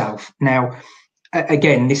pension itself. Now,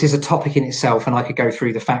 again, this is a topic in itself, and I could go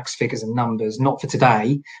through the facts, figures, and numbers, not for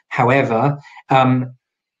today. However,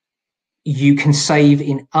 you can save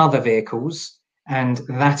in other vehicles, and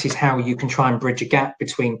that is how you can try and bridge a gap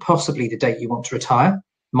between possibly the date you want to retire,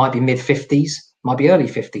 might be mid-50s, might be early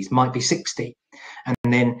 50s, might be 60. And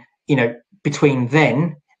then, between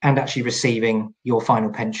then and actually receiving your final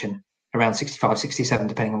pension around 65, 67,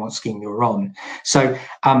 depending on what scheme you're on. So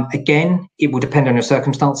again, it will depend on your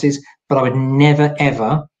circumstances, but I would never,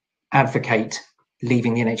 ever advocate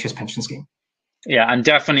leaving the NHS pension scheme. Yeah, and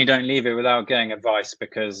definitely don't leave it without getting advice,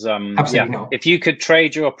 because Absolutely not. If you could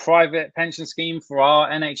trade your private pension scheme for our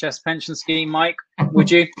NHS pension scheme, Mike, would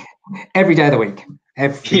you? Every day of the week.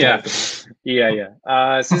 Yeah.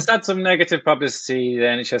 So it's had some negative publicity, the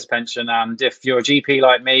NHS pension, and if you're a GP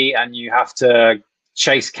like me and you have to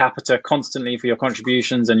chase capita constantly for your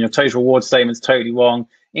contributions and your total reward statement's totally wrong,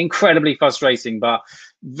 incredibly frustrating, but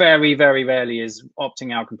very, very rarely is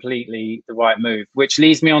opting out completely the right move, which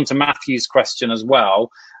leads me on to Matthew's question as well.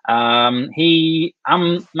 Matthew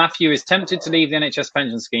is tempted to leave the NHS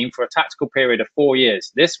pension scheme for a tactical period of 4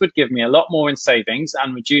 years. This would give me a lot more in savings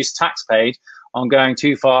and reduce tax paid on going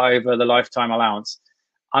too far over the lifetime allowance.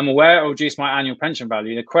 I'm aware it will reduce my annual pension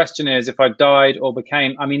value. The question is, if I died or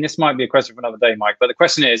became, this might be a question for another day, Mike, but the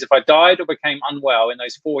question is, if I died or became unwell in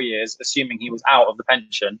those 4 years, assuming he was out of the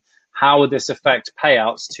pension, how would this affect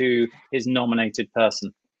payouts to his nominated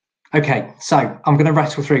person? Okay, so I'm going to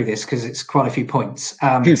rattle through this because it's quite a few points.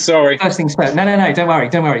 Sorry. First things first. No,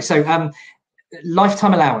 don't worry. So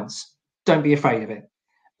lifetime allowance, don't be afraid of it.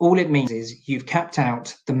 All it means is you've capped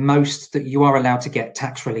out the most that you are allowed to get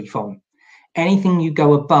tax relief on. Anything you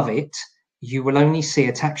go above it, you will only see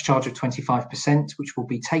a tax charge of 25%, which will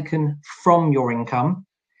be taken from your income.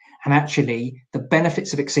 And actually, the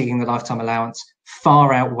benefits of exceeding the lifetime allowance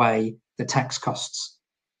far outweigh the tax costs.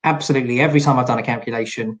 Absolutely. Every time I've done a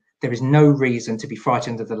calculation, there is no reason to be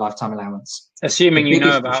frightened of the lifetime allowance. Assuming you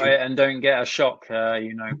know about it and don't get a shock,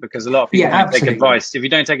 because a lot of people don't take advice. If you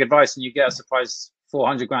don't take advice and you get a surprise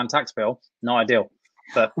 400 grand tax bill, not ideal.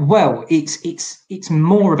 But well, it's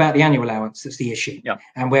more about the annual allowance that's the issue. Yeah.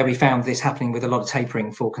 And where we found this happening with a lot of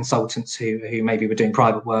tapering for consultants who maybe were doing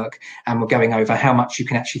private work and were going over how much you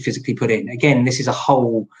can actually physically put in. Again, this is a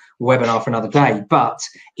whole webinar for another day, but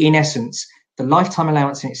in essence, the lifetime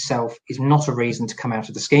allowance in itself is not a reason to come out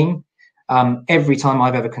of the scheme. Every time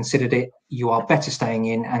I've ever considered it, you are better staying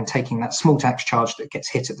in and taking that small tax charge that gets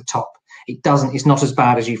hit at the top. It's not as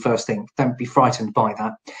bad as you first think. Don't be frightened by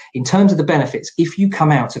that. In terms of the benefits, if you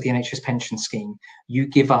come out of the NHS pension scheme, you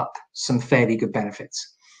give up some fairly good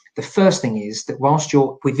benefits. The first thing is that whilst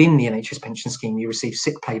you're within the NHS pension scheme, you receive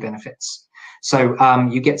sick pay benefits. So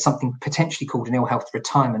you get something potentially called an ill health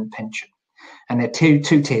retirement pension. And there are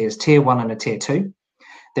two tiers, tier 1 and a tier 2.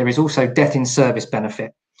 There is also death in service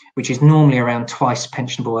benefit, which is normally around twice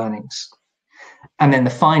pensionable earnings. And then the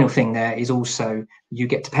final thing there is also you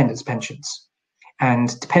get dependents pensions.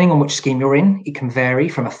 And depending on which scheme you're in, it can vary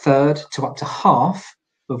from a third to up to half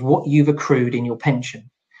of what you've accrued in your pension.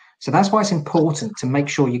 So that's why it's important to make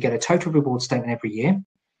sure you get a total reward statement every year.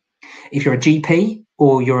 If you're a GP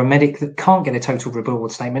or you're a medic that can't get a total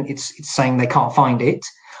reward statement, it's saying they can't find it,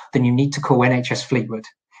 then you need to call NHS Fleetwood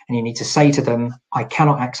and you need to say to them, I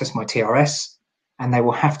cannot access my TRS, and they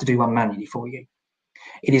will have to do one manually for you.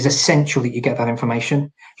 It is essential that you get that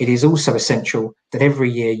information. It is also essential that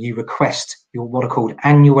every year you request your what are called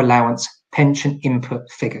annual allowance pension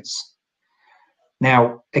input figures.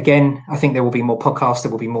 Now, again, I think there will be more podcasts,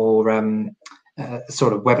 there will be more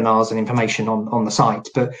sort of webinars and information on the site,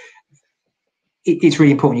 but it's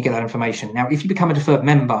really important you get that information. Now, if you become a deferred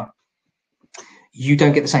member, you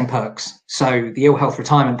don't get the same perks. So the ill health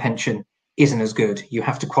retirement pension isn't as good. You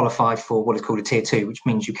have to qualify for what is called a tier 2, which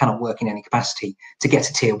means you cannot work in any capacity to get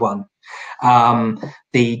a tier 1.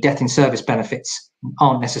 The death in service benefits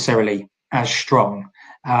aren't necessarily as strong,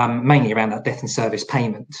 mainly around that death in service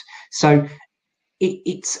payment. So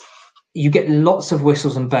you get lots of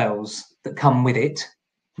whistles and bells that come with it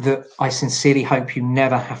that I sincerely hope you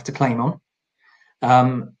never have to claim on.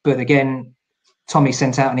 But again, Tommy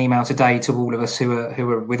sent out an email today to all of us who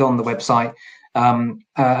are with on the website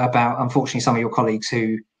about, unfortunately, some of your colleagues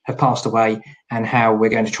who have passed away and how we're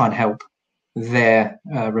going to try and help their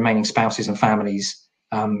remaining spouses and families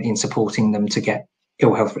in supporting them to get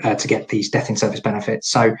ill health, to get these death in service benefits.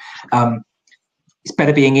 So it's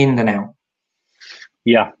better being in than out.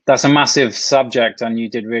 Yeah, that's a massive subject, and you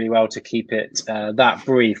did really well to keep it that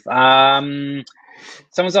brief.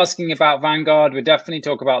 Someone's asking about Vanguard. We'll definitely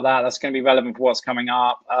talk about that. That's going to be relevant for what's coming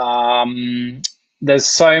up. There's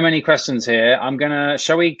so many questions here.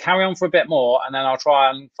 Shall we carry on for a bit more, and then I'll try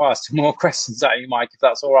and fire some more questions at you, Mike, if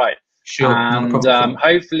that's all right. Sure. And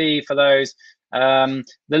hopefully for those, the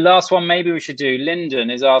last one maybe we should do.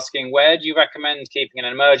 Lyndon is asking, where do you recommend keeping an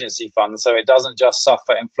emergency fund so it doesn't just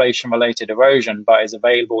suffer inflation-related erosion, but is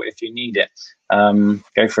available if you need it?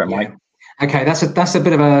 Go for it, Mike. Okay, that's a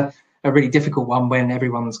bit of a really difficult one when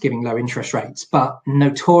everyone's giving low interest rates, but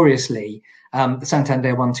notoriously, the Santander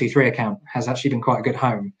 123 account has actually been quite a good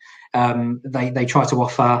home. They try to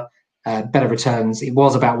offer better returns. It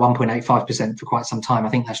was about 1.85% for quite some time. I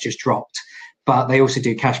think that's just dropped. But they also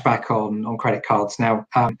do cash back on credit cards. Now,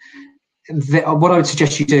 what I would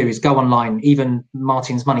suggest you do is go online, even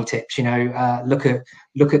Martin's Money Tips, look at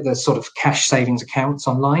the sort of cash savings accounts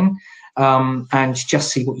online, and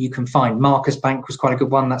just see what you can find. Marcus Bank was quite a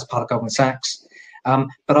good one. That's part of Goldman Sachs.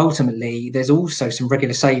 But ultimately, there's also some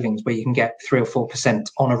regular savings where you can get 3 or 4%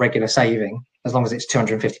 on a regular saving, as long as it's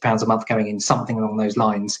 £250 a month going in, something along those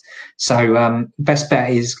lines. So best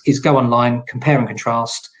bet is go online, compare and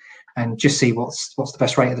contrast, and just see what's the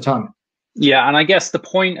best rate at the time. Yeah, and I guess the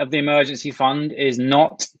point of the emergency fund is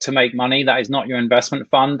not to make money. That is not your investment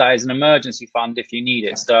fund. That is an emergency fund if you need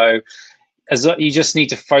it. So you just need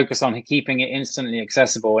to focus on keeping it instantly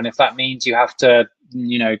accessible. And if that means you have to,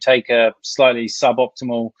 take a slightly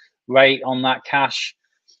suboptimal rate on that cash,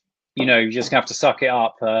 you're just gonna have to suck it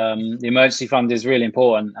up. The emergency fund is really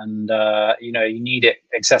important, and you need it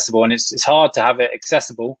accessible. And it's hard to have it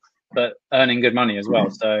accessible, but earning good money as well.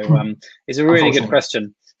 So it's a really good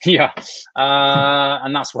question. Yeah,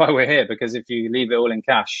 and that's why we're here, because if you leave it all in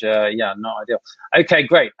cash, not ideal. Okay,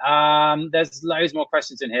 great. There's loads more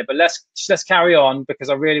questions in here, but let's carry on, because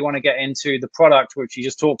I really want to get into the product which you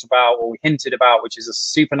just talked about, or we hinted about, which is a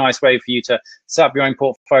super nice way for you to set up your own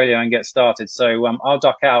portfolio and get started. So I'll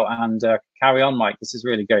duck out and carry on, Mike. This is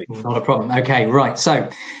really great. Not a problem. Okay, right. So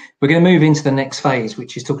we're going to move into the next phase,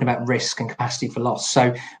 which is talking about risk and capacity for loss.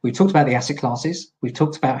 So we've talked about the asset classes. We've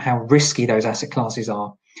talked about how risky those asset classes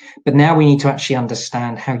are. But now we need to actually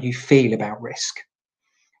understand how you feel about risk.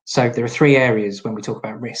 So there are three areas when we talk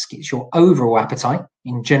about risk. It's your overall appetite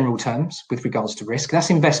in general terms with regards to risk. That's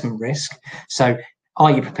investment risk. So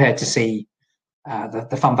are you prepared to see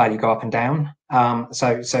the fund value go up and down?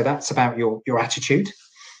 So that's about your attitude.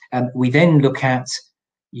 We then look at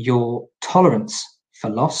your tolerance for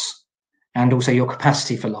loss and also your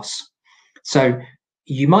capacity for loss. So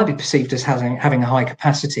you might be perceived as having a high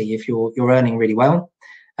capacity if you're earning really well,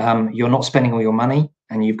 you're not spending all your money,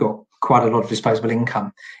 and you've got quite a lot of disposable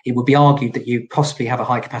income. It would be argued that you possibly have a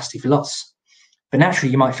high capacity for loss. But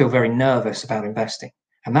naturally, you might feel very nervous about investing.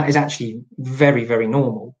 And that is actually very, very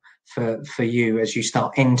normal for you as you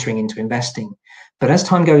start entering into investing. But as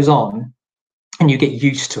time goes on, and you get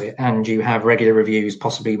used to it, and you have regular reviews,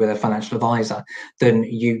 possibly with a financial advisor, then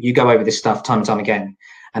you go over this stuff time and time again.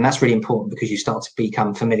 And that's really important because you start to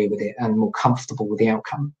become familiar with it and more comfortable with the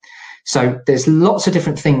outcome. So there's lots of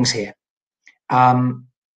different things here.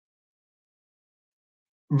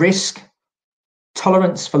 Risk,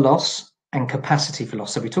 tolerance for loss, and capacity for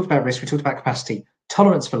loss. So we talked about risk, we talked about capacity,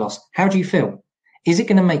 tolerance for loss. How do you feel? Is it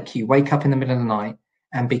going to make you wake up in the middle of the night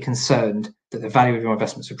and be concerned that the value of your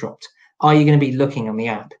investments have dropped? Are you going to be looking on the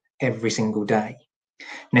app every single day?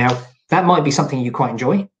 Now, that might be something you quite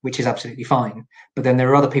enjoy, which is absolutely fine. But then there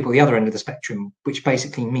are other people at the other end of the spectrum, which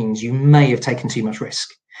basically means you may have taken too much risk.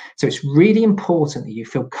 So it's really important that you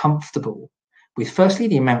feel comfortable with, firstly,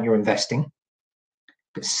 the amount you're investing,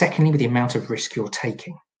 but secondly, with the amount of risk you're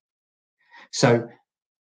taking. So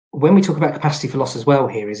when we talk about capacity for loss as well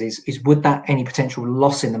here is would that any potential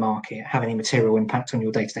loss in the market have any material impact on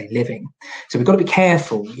your day-to-day living? So we've got to be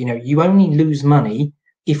careful. You know, you only lose money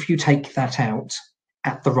if you take that out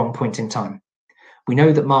at the wrong point in time. We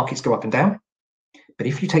know that markets go up and down, but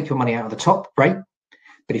if you take your money out of the top, great.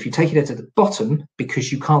 But if you take it at the bottom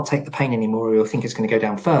because you can't take the pain anymore, or you think it's going to go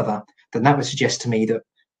down further, then that would suggest to me that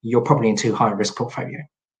you're probably in too high a risk portfolio.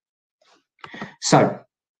 So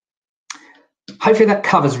hopefully that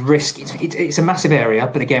covers risk. It's a massive area,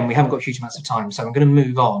 but again, we haven't got huge amounts of time, so I'm going to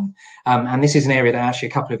move on. And this is an area that actually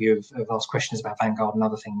a couple of you have asked questions about Vanguard and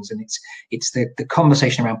other things, and it's the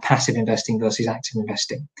conversation around passive investing versus active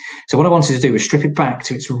investing. So what I wanted to do was strip it back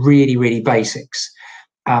to its really, really basics,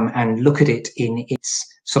 and look at it in its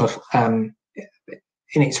sort of in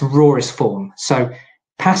its rawest form. So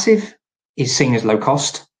passive is seen as low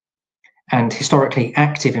cost, and historically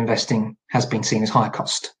active investing has been seen as higher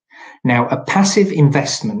cost. Now, a passive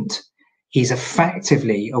investment is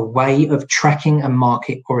effectively a way of tracking a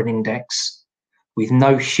market or an index with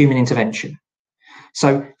no human intervention.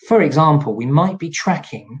 So, for example, we might be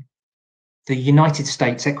tracking the United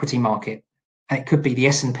States equity market, and it could be the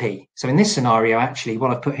S&P. So in this scenario, actually,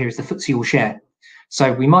 what I've put here is the FTSE All Share.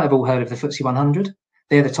 So we might have all heard of the FTSE 100.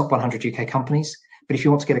 They're the top 100 UK companies. But if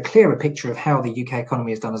you want to get a clearer picture of how the UK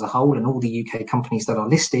economy is done as a whole and all the UK companies that are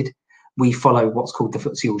listed, we follow what's called the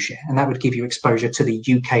FTSE All Share, and that would give you exposure to the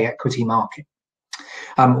UK equity market.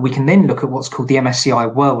 We can then look at what's called the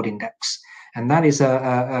MSCI World Index, and that is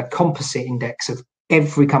a composite index of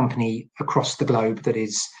every company across the globe that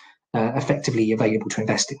is effectively available to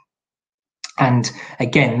invest in. And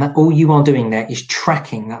again, all you are doing there is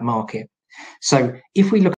tracking that market. So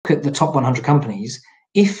if we look at the top 100 companies,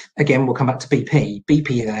 if, again, we'll come back to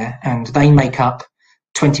BP there, and they make up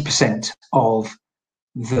 20% of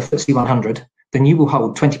the FTSE 100, then you will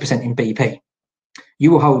hold 20% in BP.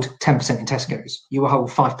 You will hold 10% in Tesco's. You will hold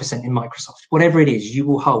 5% in Microsoft. Whatever it is, you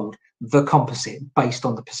will hold the composite based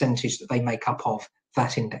on the percentage that they make up of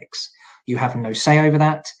that index. You have no say over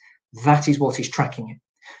that. That is what is tracking it.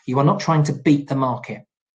 You are not trying to beat the market.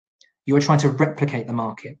 You are trying to replicate the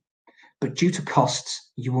market. But due to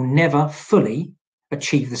costs, you will never fully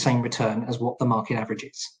achieve the same return as what the market average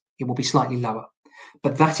is. It will be slightly lower.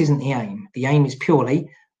 But that isn't the aim. The aim is purely,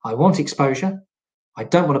 I want exposure. I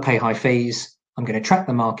don't want to pay high fees. I'm going to track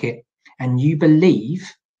the market. And you believe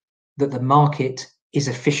that the market is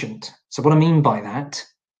efficient. So what I mean by that,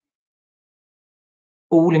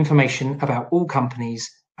 all information about all companies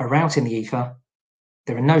are out in the ether.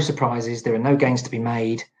 There are no surprises. There are no gains to be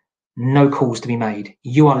made, no calls to be made.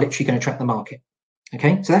 You are literally going to track the market.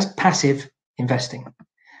 Okay, so that's passive investing.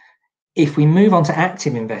 If we move on to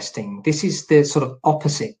active investing, this is the sort of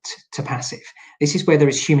opposite to passive. This is where there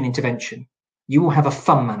is human intervention. You will have a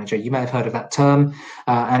fund manager. You may have heard of that term.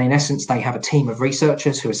 And in essence, they have a team of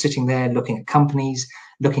researchers who are sitting there looking at companies,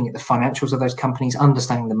 looking at the financials of those companies,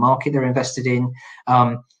 understanding the market they're invested in,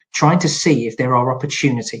 trying to see if there are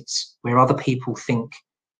opportunities where other people think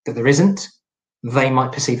that there isn't. They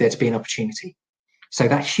might perceive there to be an opportunity. So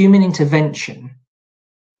that human intervention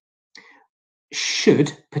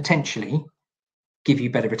should potentially give you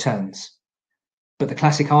better returns. But the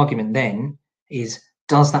classic argument then is,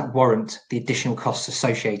 does that warrant the additional costs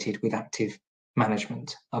associated with active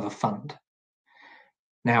management of a fund?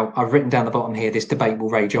 Now, I've written down the bottom here, this debate will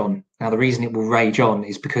rage on. Now, the reason it will rage on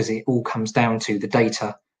is because it all comes down to the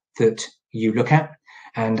data that you look at.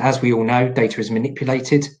 And as we all know, data is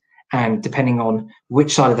manipulated. And depending on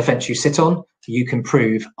which side of the fence you sit on, you can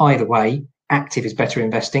prove either way, active is better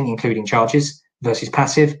investing, including charges, versus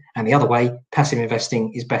passive. And the other way, passive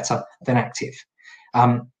investing is better than active.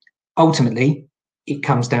 Ultimately, it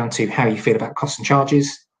comes down to how you feel about costs and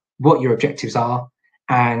charges, what your objectives are,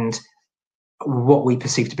 and what we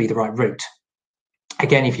perceive to be the right route.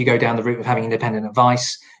 Again, if you go down the route of having independent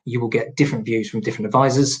advice, you will get different views from different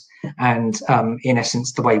advisors. And in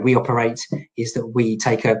essence, the way we operate is that we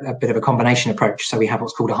take a bit of a combination approach. So we have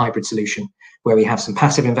what's called a hybrid solution, where we have some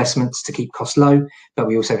passive investments to keep costs low, but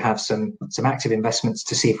we also have some active investments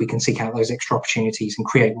to see if we can seek out those extra opportunities and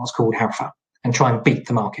create what's called alpha and try and beat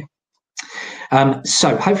the market.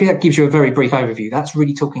 So hopefully that gives you a very brief overview. That's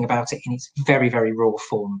really talking about it in its very, very raw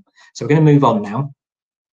form. So we're going to move on now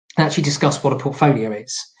and actually discuss what a portfolio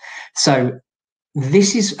is. So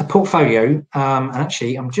this is a portfolio. And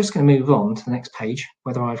actually, I'm just going to move on to the next page,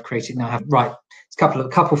 whether I've created now. Right, it's a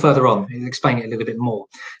couple further on. I'll explain it a little bit more.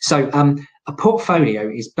 So a portfolio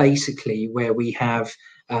is basically where we have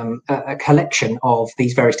a collection of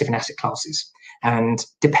these various different asset classes. And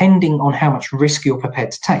depending on how much risk you're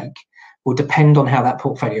prepared to take, will depend on how that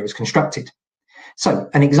portfolio is constructed. So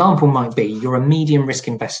an example might be you're a medium risk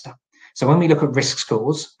investor. So when we look at risk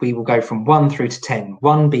scores, we will go from 1 through to 10,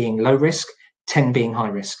 1 being low risk, 10 being high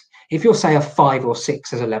risk. If you're, say, a 5 or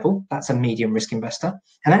 6 as a level, that's a medium risk investor.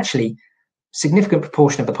 And actually, significant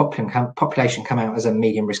proportion of the population come out as a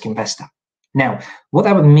medium risk investor. Now, what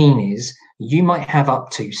that would mean is you might have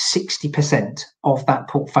up to 60% of that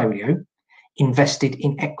portfolio invested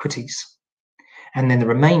in equities. And then the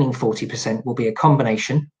remaining 40% will be a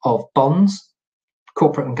combination of bonds,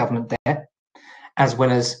 corporate and government debt, as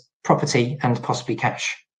well as property and possibly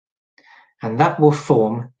cash. And that will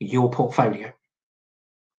form your portfolio.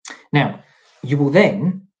 Now, you will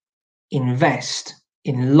then invest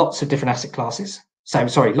in lots of different asset classes. So,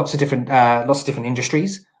 sorry, lots of different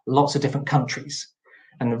industries, lots of different countries.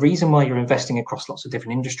 And the reason why you're investing across lots of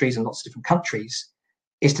different industries and lots of different countries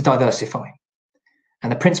is to diversify.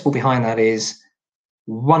 And the principle behind that is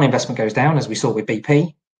one investment goes down, as we saw with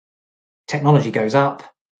BP, technology goes up,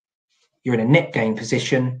 you're in a net gain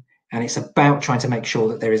position, and it's about trying to make sure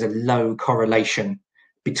that there is a low correlation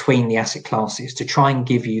between the asset classes to try and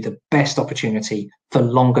give you the best opportunity for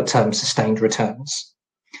longer term sustained returns.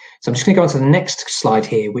 So I'm just going to go on to the next slide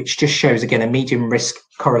here, which just shows again a medium risk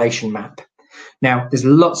correlation map. Now there's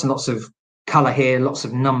lots and lots of color here, lots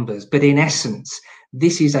of numbers, but in essence,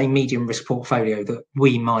 this is a medium risk portfolio that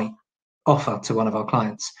we might offer to one of our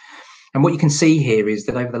clients. And what you can see here is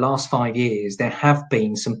that over the last 5 years, there have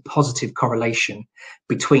been some positive correlation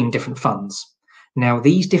between different funds. Now,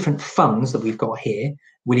 these different funds that we've got here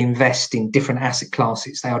will invest in different asset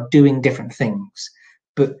classes. They are doing different things,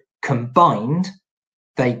 but combined,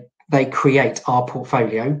 they create our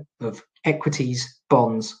portfolio of equities,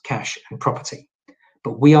 bonds, cash, and property.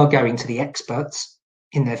 But we are going to the experts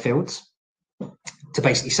in their fields to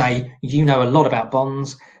basically say, you know a lot about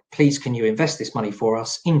bonds. Please, can you invest this money for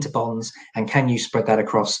us into bonds? And can you spread that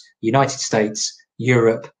across United States,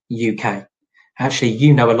 Europe, UK? Actually,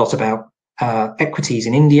 you know a lot about equities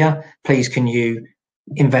in India. Please, can you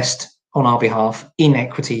invest on our behalf in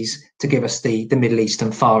equities to give us the Middle East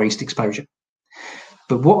and Far East exposure?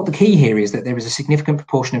 But what the key here is that there is a significant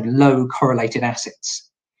proportion of low correlated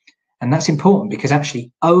assets. And that's important because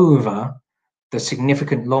actually over the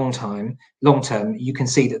significant long term, you can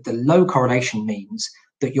see that the low correlation means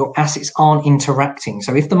that your assets aren't interacting.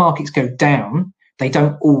 So if the markets go down, they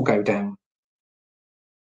don't all go down.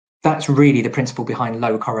 That's really the principle behind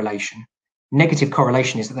low correlation. Negative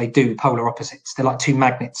correlation is that they do polar opposites. They're like two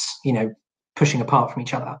magnets, pushing apart from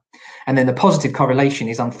each other. And then the positive correlation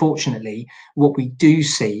is unfortunately what we do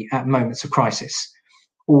see at moments of crisis.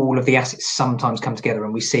 All of the assets sometimes come together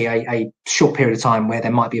and we see a short period of time where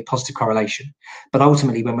there might be a positive correlation. But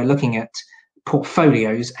ultimately, when we're looking at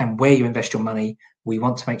portfolios and where you invest your money, we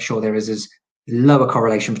want to make sure there is as low a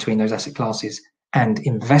correlation between those asset classes and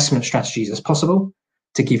investment strategies as possible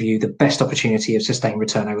to give you the best opportunity of sustained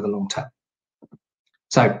return over the long term.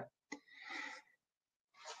 So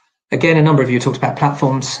again, a number of you talked about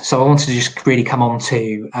platforms. So I wanted to just really come on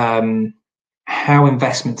to how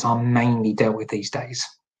investments are mainly dealt with these days.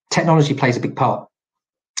 Technology plays a big part.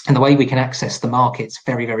 And the way we can access the markets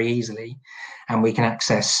very, very easily, and we can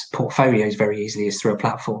access portfolios very easily, is through a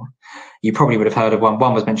platform. You probably would have heard of one.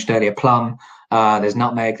 One was mentioned earlier, Plum. there's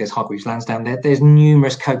nutmeg, there's Hargreaves Lansdowne, there's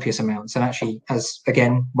numerous copious amounts. And actually, as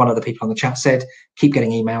again, one of the people on the chat said, keep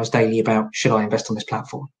getting emails daily about, should I invest on this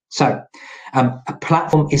platform? So a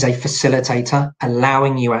platform is a facilitator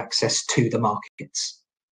allowing you access to the markets.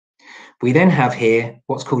 We then have here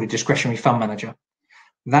what's called a discretionary fund manager.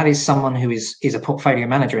 That is someone who is a portfolio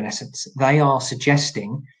manager in essence. They are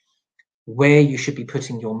suggesting where you should be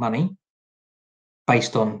putting your money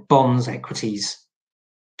based on bonds, equities,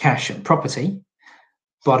 cash and property,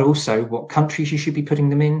 but also what countries you should be putting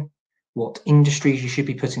them in, what industries you should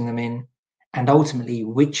be putting them in, and ultimately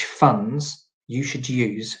which funds you should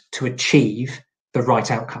use to achieve the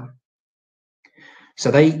right outcome.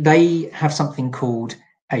 So they have something called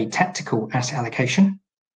a tactical asset allocation,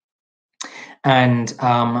 and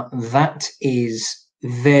that is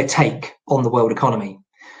their take on the world economy.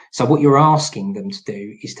 So what you're asking them to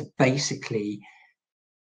do is to basically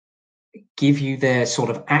give you their sort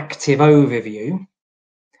of active overview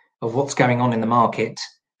of what's going on in the market,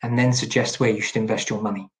 and then suggest where you should invest your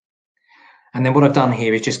money. And then what I've done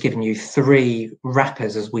here is just given you 3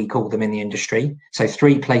 wrappers, as we call them in the industry. So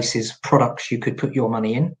 3 places, products you could put your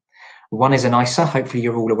money in. One is an ISA. Hopefully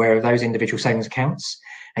you're all aware of those, individual savings accounts.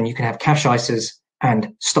 And you can have cash ISAs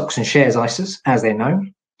and stocks and shares ISAs, as they're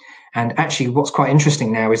known. And actually what's quite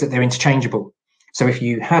interesting now is that they're interchangeable. So if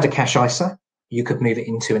you had a cash ISA, you could move it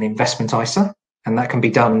into an investment ISA, and that can be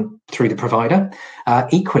done through the provider.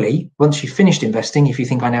 Equally, once you've finished investing, if you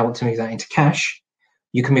think I now want to move that into cash,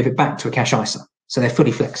 you can move it back to a cash ISA. So they're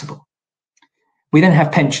fully flexible. We then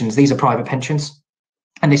have pensions. These are private pensions.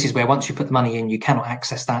 And this is where once you put the money in, you cannot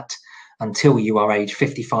access that until you are age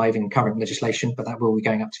 55 in current legislation, but that will be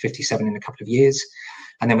going up to 57 in a couple of years.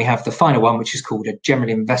 And then we have the final one, which is called a general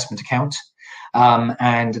investment account.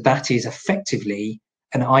 And that is effectively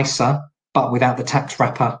an ISA, but without the tax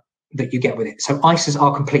wrapper that you get with it. So ISAs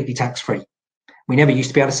are completely tax-free. We never used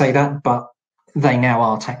to be able to say that, but they now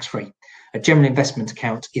are tax-free. A general investment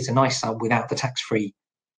account is an ISA without the tax-free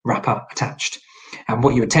wrapper attached. And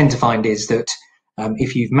what you would tend to find is that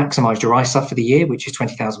if you've maximised your ISA for the year, which is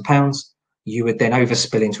 £20,000, you would then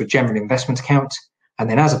overspill into a general investment account. And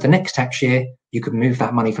then as of the next tax year, you could move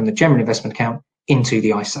that money from the general investment account into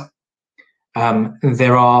the ISA.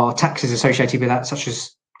 There are taxes associated with that, such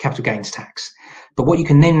as capital gains tax. But what you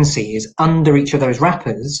can then see is under each of those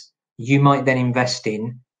wrappers, you might then invest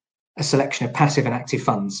in a selection of passive and active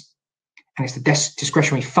funds. And it's the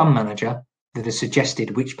discretionary fund manager that has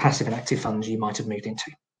suggested which passive and active funds you might have moved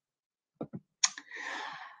into.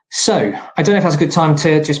 So I don't know if that's a good time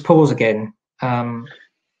to just pause again.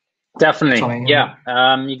 Definitely, Tommy. yeah.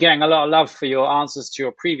 You're getting a lot of love for your answers to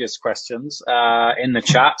your previous questions in the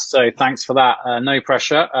chat, so thanks for that. No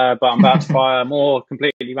pressure, but I'm about to fire more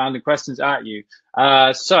completely random questions at you.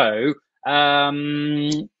 I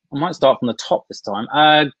might start from the top this time.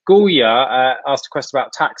 Gulia asked a question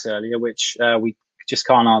about tax earlier, which we just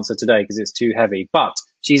can't answer today because it's too heavy, but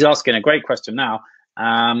she's asking a great question now.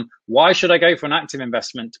 Why should I go for an active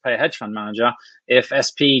investment to pay a hedge fund manager if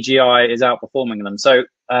SPGI is outperforming them? So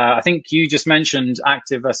I think you just mentioned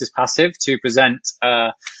active versus passive to present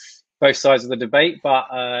both sides of the debate, but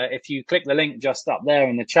if you click the link just up there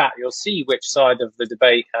in the chat, you'll see which side of the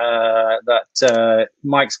debate that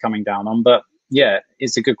Mike's coming down on. But yeah,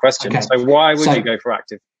 it's a good question. Okay. So why would you go for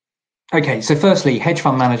active? Okay, so firstly, hedge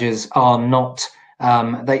fund managers are not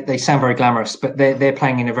they sound very glamorous, but they're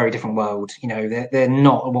playing in a very different world. You know, they're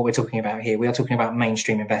not what we're talking about here. We are talking about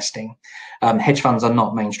mainstream investing. Hedge funds are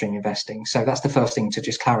not mainstream investing. So that's the first thing to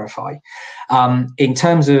just clarify. In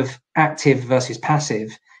terms of active versus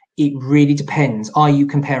passive, it really depends. Are you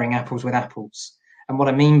comparing apples with apples? And what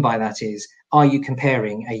I mean by that is, are you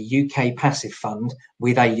comparing a UK passive fund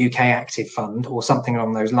with a UK active fund or something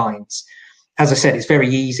along those lines? As I said, it's very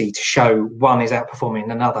easy to show one is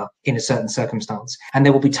outperforming another in a certain circumstance. And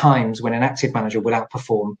there will be times when an active manager will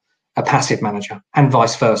outperform a passive manager and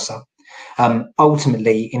vice versa.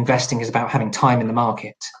 Ultimately, investing is about having time in the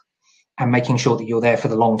market and making sure that you're there for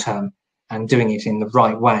the long term and doing it in the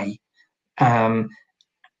right way. And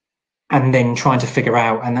then trying to figure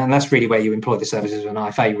out, and that's really where you employ the services of an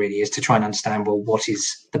IFA, really, is to try and understand, well, what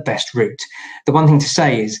is the best route? The one thing to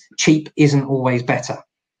say is cheap isn't always better.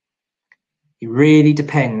 It really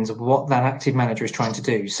depends what that active manager is trying to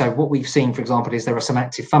do. So what we've seen, for example, is there are some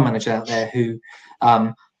active fund managers out there who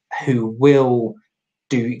will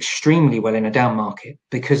do extremely well in a down market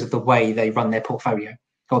because of the way they run their portfolio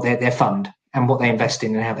or their fund and what they invest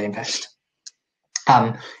in and how they invest.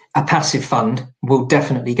 A passive fund will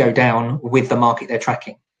definitely go down with the market they're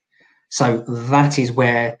tracking. So that is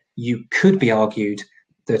where you could be argued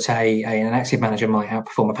that an active manager might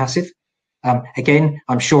outperform a passive. Again,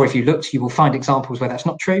 I'm sure if you looked, you will find examples where that's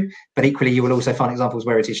not true, but equally you will also find examples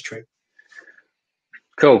where it is true.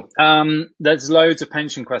 Cool. There's loads of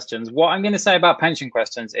pension questions. What I'm going to say about pension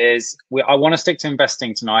questions is I want to stick to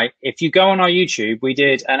investing tonight. If you go on our YouTube, we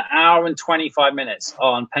did an hour and 25 minutes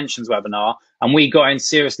on pensions webinar, and we got in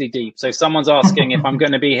seriously deep. So someone's asking if I'm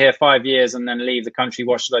going to be here 5 years and then leave the country,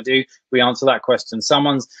 what should I do? We answer that question.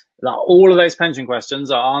 All of those pension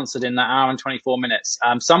questions are answered in that hour and 24 minutes.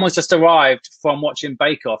 Someone's just arrived from watching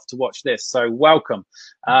Bake Off to watch this. So welcome.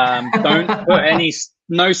 Don't put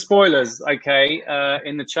no spoilers, okay,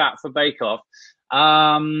 in the chat for Bake Off.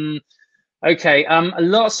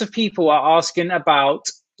 Lots of people are asking about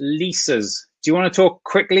leases. Do you want to talk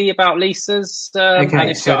quickly about leases? Okay,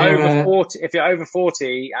 and if you're over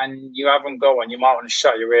 40 and you haven't got one, you might want to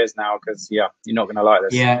shut your ears now, because you're not going to like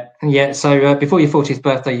this. Yeah. So before your 40th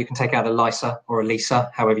birthday, you can take out a LISA or a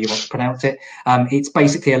LISA, however you want to pronounce it. It's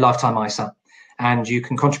basically a lifetime ISA, and you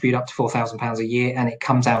can contribute up to £4,000 a year, and it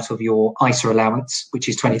comes out of your ISA allowance, which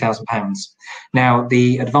is £20,000. Now,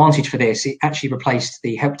 the advantage for this, it actually replaced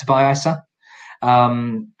the Help to Buy ISA,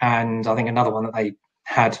 and I think another one that they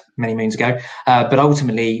had many moons ago. But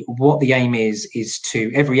ultimately, what the aim is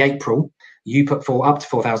to, every April, you put up to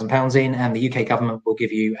 £4,000 in, and the UK government will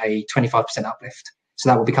give you a 25% uplift. So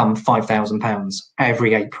that will become £5,000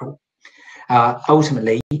 every April.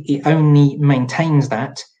 Ultimately, it only maintains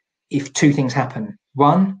that if two things happen.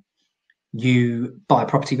 One, you buy a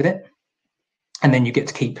property with it, and then you get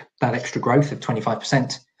to keep that extra growth of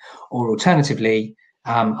 25%. Or alternatively,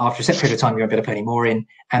 after a set period of time, you won't be able to put any more in,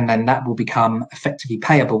 and then that will become effectively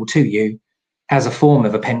payable to you as a form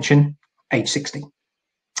of a pension, age 60.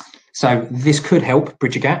 So this could help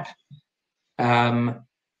bridge a gap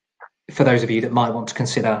for those of you that might want to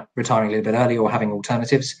consider retiring a little bit early or having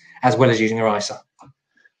alternatives, as well as using your ISA.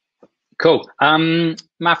 Cool.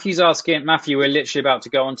 Matthew's asking, Matthew, we're literally about to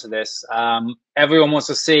go on to this. Everyone wants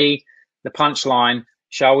to see the punchline.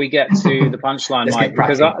 Shall we get to the punchline, Mike?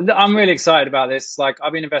 Because I'm really excited about this. Like,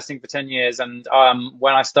 I've been investing for 10 years, and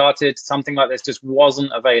when I started, something like this just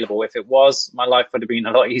wasn't available. If it was, my life would have been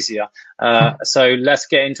a lot easier. So let's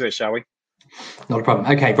get into it, shall we? Not a problem.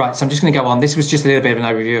 Okay, right. So I'm just going to go on. This was just a little bit of an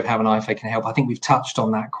overview of how an IFA can help. I think we've touched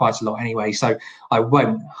on that quite a lot anyway, so I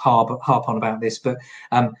won't harp on about this. But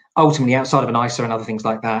ultimately, outside of an ISA and other things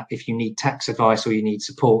like that, if you need tax advice or you need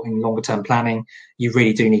support in longer term planning, you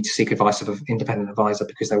really do need to seek advice of an independent advisor,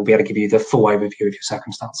 because they will be able to give you the full overview of your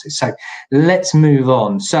circumstances. So let's move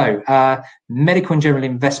on. So Medical and General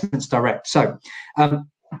Investments Direct. So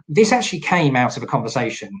this actually came out of a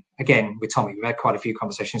conversation, again, with Tommy. We've had quite a few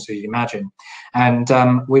conversations, so you'd imagine. And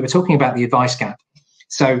we were talking about the advice gap.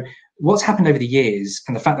 So what's happened over the years,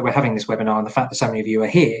 and the fact that we're having this webinar and the fact that so many of you are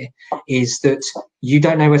here, is that you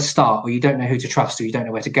don't know where to start, or you don't know who to trust, or you don't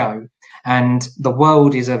know where to go. And the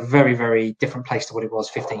world is a very, very different place to what it was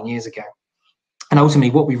 15 years ago. And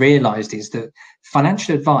ultimately, what we realized is that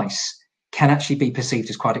financial advice can actually be perceived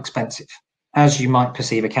as quite expensive, as you might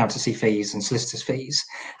perceive accountancy fees and solicitors fees.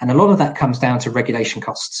 And a lot of that comes down to regulation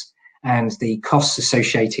costs and the costs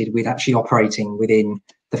associated with actually operating within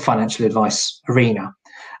the financial advice arena.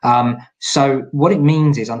 So what it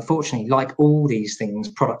means is, unfortunately, like all these things,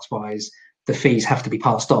 products-wise, the fees have to be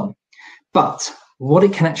passed on. But what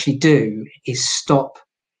it can actually do is stop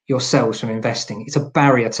yourselves from investing. It's a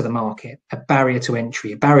barrier to the market, a barrier to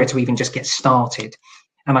entry, a barrier to even just get started.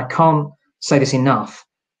 And I can't say this enough.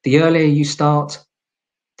 The earlier you start,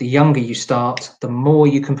 the younger you start, the more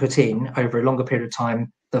you can put in over a longer period of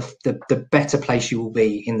time, the better place you will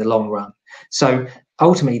be in the long run. So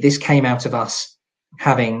ultimately, this came out of us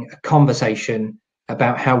having a conversation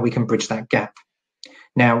about how we can bridge that gap.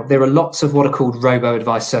 Now, there are lots of what are called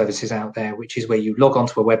robo-advice services out there, which is where you log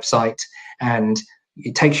onto a website and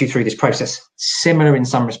it takes you through this process, similar in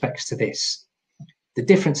some respects to this. The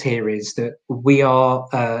difference here is that we are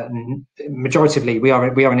majoritively we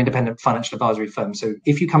are an independent financial advisory firm. So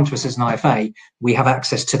if you come to us as an IFA, we have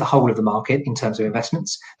access to the whole of the market in terms of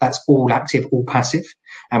investments. That's all active, all passive,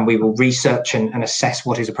 and we will research and assess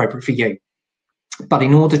what is appropriate for you. But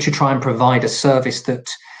in order to try and provide a service that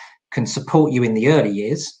can support you in the early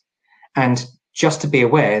years, and just to be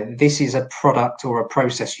aware, this is a product or a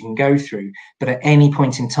process you can go through, but at any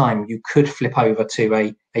point in time, you could flip over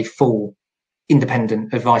to a full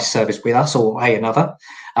independent advice service with us or another.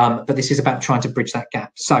 But this is about trying to bridge that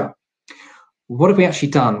gap. So what have we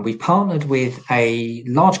actually done? We've partnered with a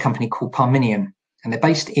large company called Parmenion, and they're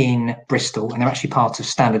based in Bristol, and they're actually part of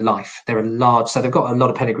Standard Life. They're a large, so they've got a lot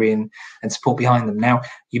of pedigree and support behind them. Now,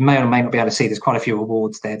 you may or may not be able to see there's quite a few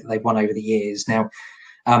awards there that they've won over the years. Now,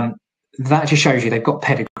 that just shows you they've got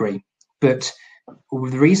pedigree. But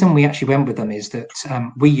The reason we actually went with them is that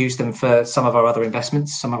we use them for some of our other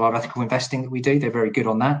investments, some of our ethical investing that we do. They're very good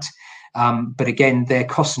on that. But again, their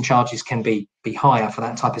costs and charges can be higher for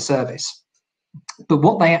that type of service. But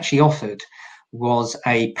what they actually offered was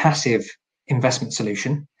a passive investment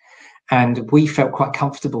solution. And we felt quite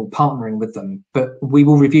comfortable partnering with them. But we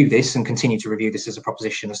will review this and continue to review this as a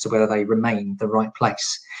proposition as to whether they remain the right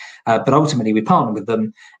place. But ultimately, we partner with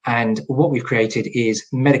them. And what we've created is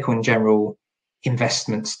Medical and General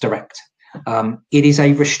Investments Direct. It is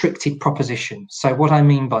a restricted proposition. So what I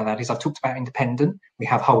mean by that is I've talked about independent. We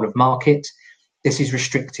have whole of market. This is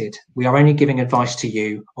restricted. We are only giving advice to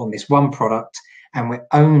you on this one product, and we're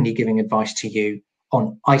only giving advice to you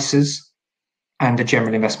on ISAs and a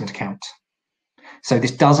general investment account. So this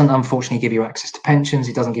doesn't unfortunately give you access to pensions.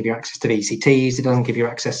 It doesn't give you access to VCTs. It doesn't give you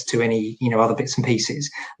access to any, other bits and pieces.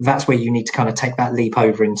 That's where you need to kind of take that leap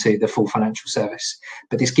over into the full financial service.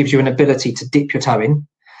 But this gives you an ability to dip your toe in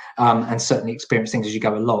and certainly experience things as you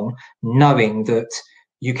go along, knowing that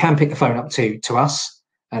you can pick the phone up to us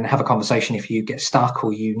and have a conversation if you get stuck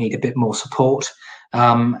or you need a bit more support.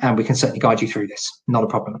 And we can certainly guide you through this. Not a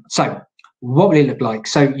problem. So what will it look like?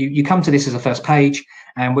 So you come to this as a first page,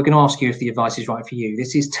 and we're going to ask you if the advice is right for you.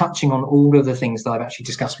 This is touching on all of the things that I've actually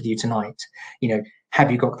discussed with you tonight.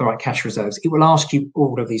 Have you got the right cash reserves? It will ask you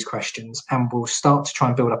all of these questions, and we'll start to try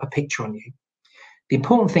and build up a picture on you. The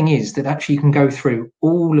important thing is that actually you can go through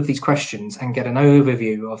all of these questions and get an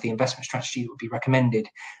overview of the investment strategy that would be recommended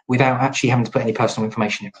without actually having to put any personal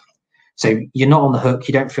information in. So you're not on the hook.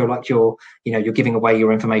 You don't feel like you're giving away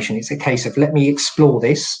your information. It's a case of let me explore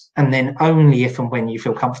this, and then only if and when you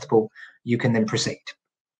feel comfortable, you can then proceed.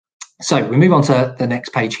 So we move on to the next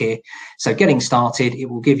page here. So getting started, it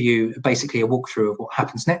will give you basically a walkthrough of what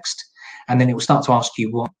happens next, and then it will start to ask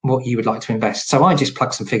you what you would like to invest. So I just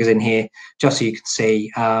plug some figures in here just so you can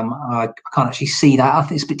see. I can't actually see that. I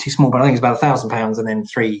think it's a bit too small, but I think it's about £1,000 and then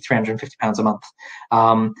 £350 a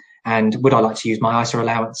month. And would I like to use my ISA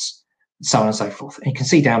allowance? So on and so forth. And you can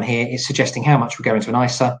see down here, it's suggesting how much would go into an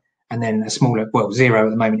ISA and then a smaller, zero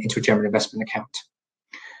at the moment, into a general investment account.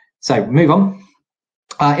 So move on.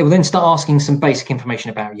 It will then start asking some basic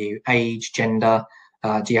information about you: age, gender,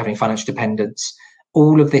 do you have any financial dependents?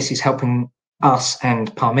 All of this is helping us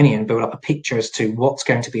and Parmenion build up a picture as to what's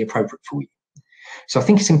going to be appropriate for you. So I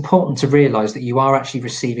think it's important to realise that you are actually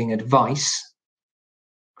receiving advice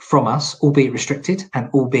from us, albeit restricted and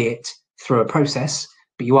albeit through a process,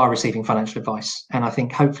 but you are receiving financial advice. And I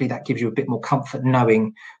think hopefully that gives you a bit more comfort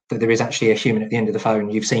knowing that there is actually a human at the end of the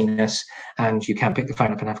phone. You've seen us and you can pick the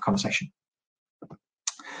phone up and have a conversation.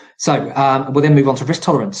 So we'll then move on to risk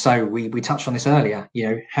tolerance. So we touched on this earlier.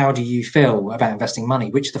 How do you feel about investing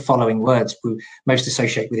money? Which of the following words will most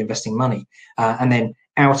associate with investing money? And then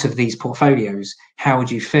out of these portfolios, how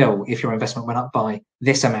would you feel if your investment went up by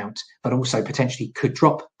this amount, but also potentially could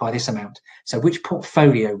drop by this amount? So which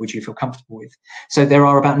portfolio would you feel comfortable with? So there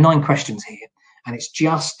are about 9 questions here, and it's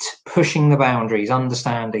just pushing the boundaries,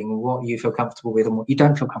 understanding what you feel comfortable with and what you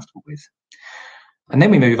don't feel comfortable with. And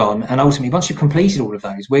then we move on, and ultimately, once you've completed all of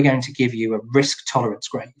those, we're going to give you a risk tolerance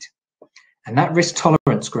grade. And that risk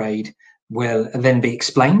tolerance grade will then be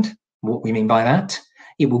explained, what we mean by that.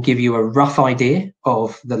 It will give you a rough idea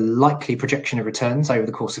of the likely projection of returns over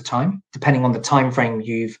the course of time, depending on the time frame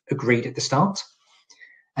you've agreed at the start.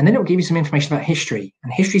 And then it will give you some information about history.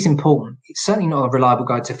 And history is important. It's certainly not a reliable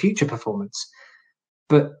guide to future performance.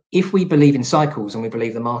 But if we believe in cycles and we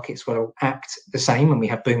believe the markets will act the same and we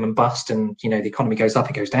have boom and bust and the economy goes up,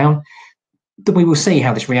 it goes down, then we will see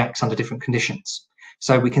how this reacts under different conditions.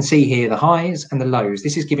 So we can see here the highs and the lows.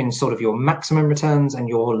 This is giving sort of your maximum returns and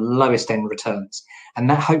your lowest end returns. And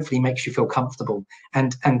that hopefully makes you feel comfortable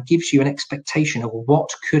and gives you an expectation of what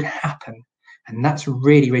could happen. And that's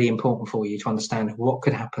really, really important for you to understand what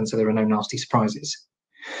could happen so there are no nasty surprises.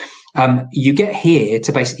 You get here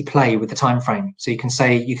to basically play with the time frame. So you can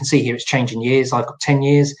see here it's changing years. I've got 10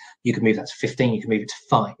 years. You can move that to 15. You can move it to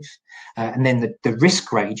 5. And then the risk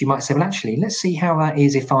grade, you might say, well, actually, let's see how that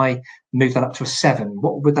is if I move that up to a 7.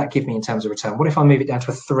 What would that give me in terms of return? What if I move it down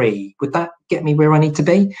to a 3? Would that get me where I need to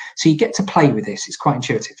be? So you get to play with this. It's quite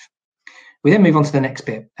intuitive. We then move on to the next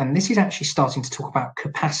bit. And this is actually starting to talk about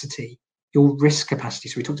capacity, your risk capacity.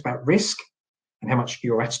 So we talked about risk and how much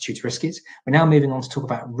your attitude to risk is. We're now moving on to talk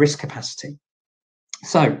about risk capacity.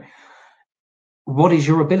 So what is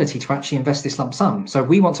your ability to actually invest this lump sum? So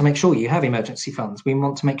we want to make sure you have emergency funds. We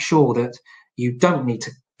want to make sure that you don't need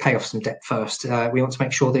to pay off some debt first. We want to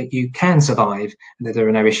make sure that you can survive and that there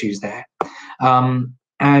are no issues there.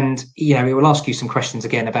 And it will ask you some questions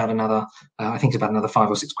again about another, I think it's about another 5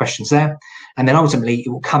 or 6 questions there. And then ultimately it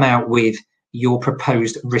will come out with your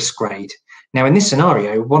proposed risk grade. Now, in this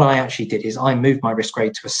scenario, what I actually did is I moved my risk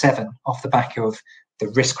grade to a 7 off the back of the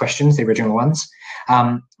risk questions, the original ones.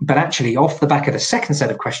 But actually, off the back of the second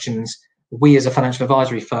set of questions, we as a financial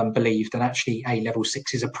advisory firm believe that actually a level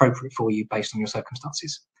 6 is appropriate for you based on your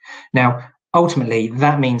circumstances. Now, ultimately,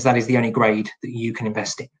 that means that is the only grade that you can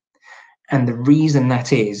invest in. And the reason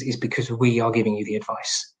that is because we are giving you the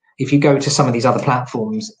advice. If you go to some of these other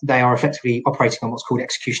platforms, they are effectively operating on what's called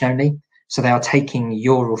execution only. So they are taking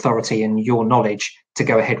your authority and your knowledge to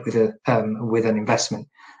go ahead with an investment.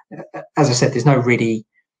 As I said, there's no really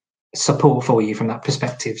support for you from that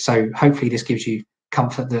perspective. So hopefully this gives you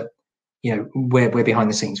comfort that, you know, we're behind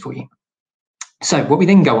the scenes for you. So what we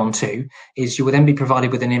then go on to is you will then be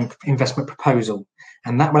provided with an investment proposal,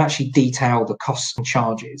 and that will actually detail the costs and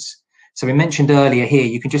charges. So we mentioned earlier here,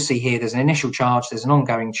 you can just see here, there's an initial charge, there's an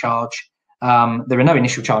ongoing charge. There are no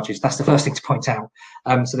initial charges. That's the first thing to point out.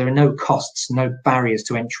 So there are no costs, no barriers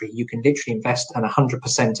to entry. You can literally invest and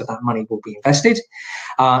 100% of that money will be invested.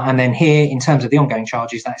 And then here, in terms of the ongoing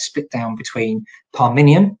charges, that's split down between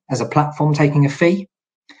Parmenion as a platform taking a fee,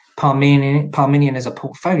 Parmenion as a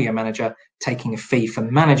portfolio manager taking a fee for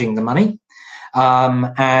managing the money,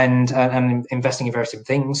 and investing in various different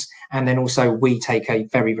things. And then also we take a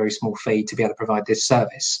very, very small fee to be able to provide this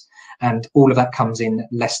service. And all of that comes in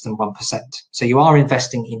less than 1%. So you are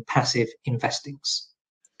investing in passive investings.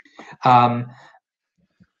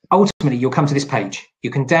 Ultimately, you'll come to this page. You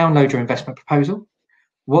can download your investment proposal.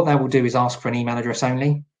 What that will do is ask for an email address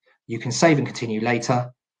only. You can save and continue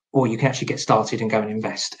later, or you can actually get started and go and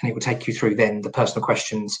invest. And it will take you through then the personal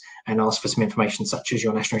questions and ask for some information such as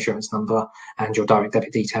your national insurance number and your direct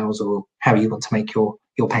debit details, or how you want to make your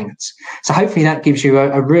payments. So hopefully that gives you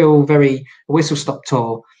a real, very whistle-stop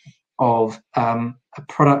tour of a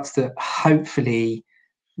product that hopefully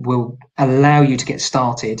will allow you to get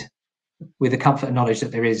started with the comfort and knowledge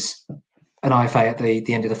that there is an IFA at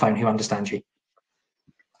the end of the phone who understands you.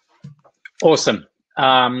 Awesome.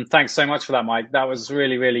 Thanks so much for that, Mike. That was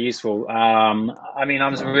really, really useful. I mean,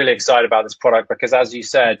 I'm really excited about this product because, as you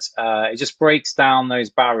said, it just breaks down those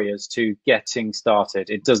barriers to getting started.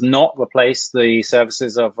 It does not replace the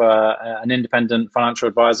services of an independent financial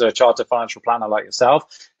advisor, a chartered financial planner like yourself.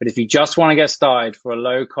 But if you just want to get started for a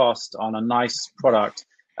low cost on a nice product,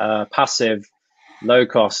 passive, low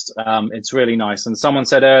cost, it's really nice. And someone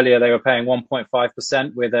said earlier they were paying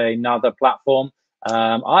 1.5% with another platform.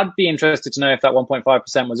 I'd be interested to know if that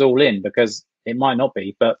 1.5% was all in, because it might not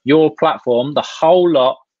be, but your platform, the whole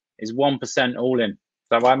lot, is 1% all in. Is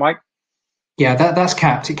that right, Mike? Yeah, that's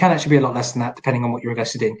capped. It can actually be a lot less than that depending on what you're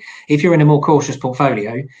invested in. If you're in a more cautious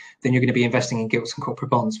portfolio, then you're going to be investing in gilts and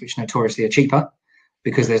corporate bonds, which notoriously are cheaper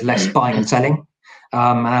because there's less buying and selling.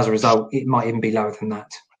 And as a result, it might even be lower than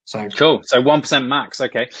that. So cool. So 1% max.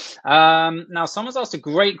 Okay. Now, someone's asked a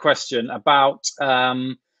great question about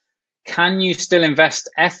can you still invest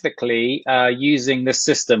ethically using this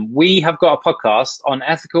system? We have got a podcast on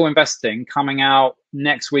ethical investing coming out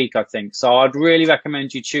next week, I think. So I'd really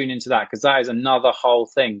recommend you tune into that, because that is another whole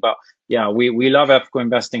thing. But yeah, we love ethical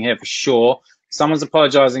investing here for sure. Someone's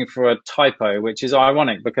apologizing for a typo, which is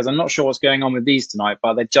ironic because I'm not sure what's going on with these tonight,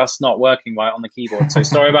 but they're just not working right on the keyboard. So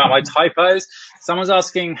sorry about my typos. Someone's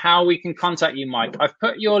asking how we can contact you, Mike. I've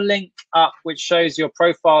put your link up, which shows your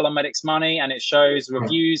profile on Medix Money, and it shows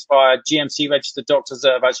reviews by GMC registered doctors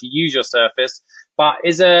that have actually used your service. But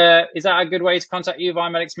is that a good way to contact you via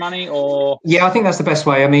Medix Money, or? Yeah, I think that's the best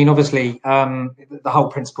way. I mean, obviously, the whole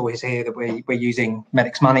principle is here that we're using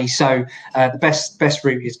Medix Money. So the best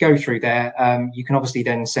route is go through there. You can obviously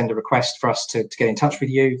then send a request for us to get in touch with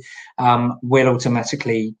you. We'll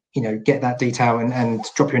automatically, get that detail and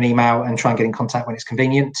drop you an email and try and get in contact when it's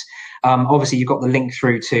convenient. Obviously, you've got the link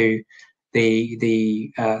through to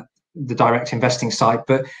the direct investing site,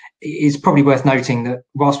 but it's probably worth noting that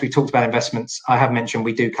whilst we talked about investments, I have mentioned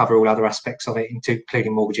we do cover all other aspects of it,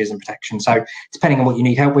 including mortgages and protection. So depending on what you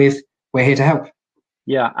need help with, we're here to help.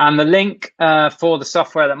 Yeah, and the link for the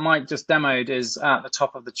software that Mike just demoed is at the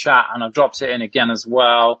top of the chat, and I've dropped it in again as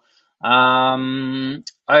well.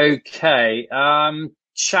 Okay,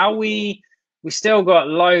 shall we? We still got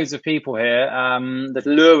loads of people here. The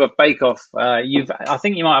lure of Bake Off. I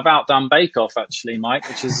think you might have outdone Bake Off actually, Mike,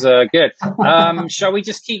 which is good. Shall we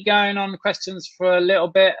just keep going on questions for a little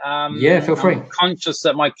bit? Yeah, feel free. I'm conscious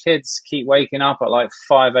that my kids keep waking up at like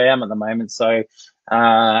 5 a.m. at the moment, so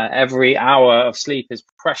every hour of sleep is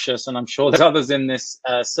precious, and I'm sure there's others in this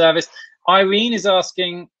service. Irene is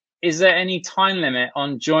asking, is there any time limit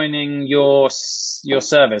on joining your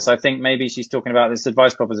service? I think maybe she's talking about this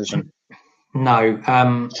advice proposition. No,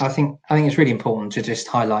 I think it's really important to just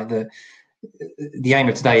highlight that the aim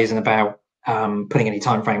of today isn't about putting any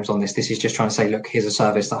timeframes on this. This is just trying to say, look, here's a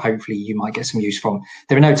service that hopefully you might get some use from.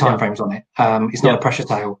 There are no timeframes on it. It's not a pressure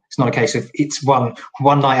sale. It's not a case of it's one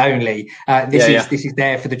night only. This is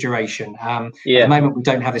there for the duration. At the moment, we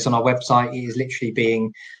don't have this on our website. It is literally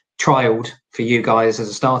being trialed for you guys as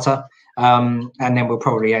a starter. And then we'll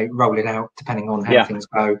probably roll it out depending on how things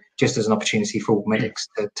go, just as an opportunity for all medics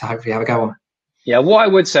to hopefully have a go on. Yeah, what I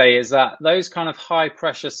would say is that those kind of high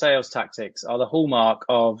pressure sales tactics are the hallmark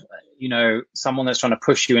of, you know, someone that's trying to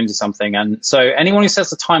push you into something. And so anyone who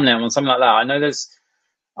sets a time limit on something like that, I know there's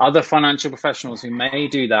other financial professionals who may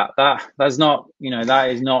do that. That's not, you know, that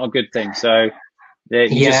is not a good thing. So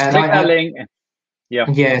you just click that link.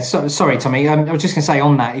 So, sorry, Tommy. I was just going to say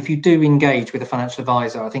on that, if you do engage with a financial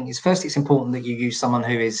advisor, I think it's important that you use someone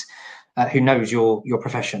who is who knows your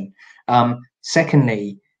profession.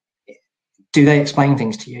 Secondly, do they explain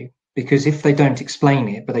things to you? Because if they don't explain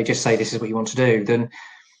it, but they just say this is what you want to do, then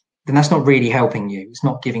that's not really helping you. It's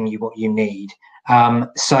not giving you what you need.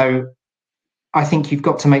 So I think you've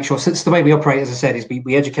got to make sure. So it's the way we operate, as I said, is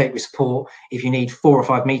we educate, we support. If you need 4 or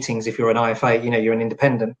 5 meetings, if you're an IFA, you know, you're an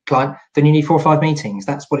independent client, then you need 4 or 5 meetings.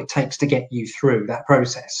 That's what it takes to get you through that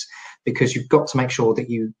process, because you've got to make sure that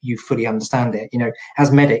you fully understand it. You know,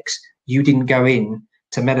 as medics, you didn't go in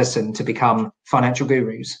to medicine to become financial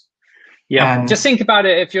gurus. Yeah, and just think about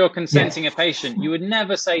it. If you're consenting a patient, you would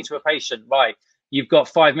never say to a patient, right, you've got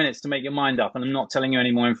 5 minutes to make your mind up and I'm not telling you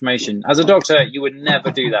any more information. As a doctor, you would never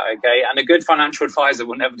do that, okay? And a good financial advisor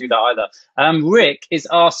will never do that either. Rick is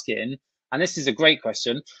asking, and this is a great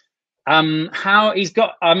question, how he's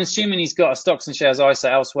got, I'm assuming he's got a stocks and shares ISA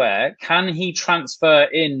elsewhere. Can he transfer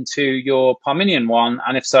into your Parmenion one?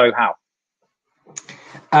 And if so,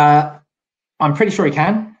 how? I'm pretty sure he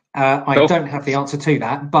can. I don't have the answer to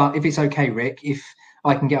that, but if it's okay, Rick, if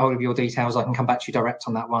I can get hold of your details, I can come back to you direct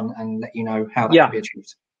on that one and let you know how that can be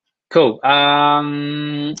achieved. Cool.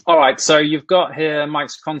 All right. So you've got here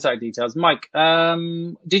Mike's contact details. Mike,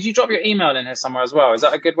 did you drop your email in here somewhere as well? Is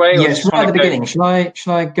that a good way? Yes, right at the beginning. Should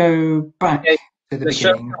I go back to the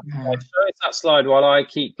beginning? Show us that slide while I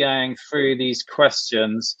keep going through these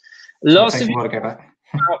questions. Lots of you go back.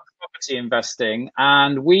 about property investing,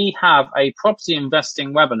 and we have a property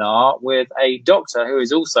investing webinar with a doctor who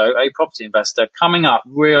is also a property investor coming up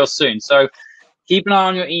real soon. So keep an eye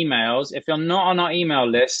on your emails. If you're not on our email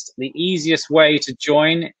list, the easiest way to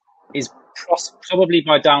join is probably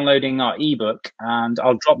by downloading our ebook, and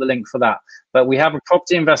I'll drop the link for that. But we have a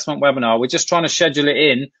property investment webinar. We're just trying to schedule it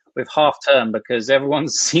in with half term because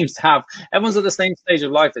everyone's at the same stage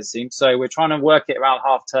of life, it seems. So we're trying to work it around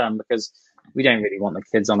half term because we don't really want the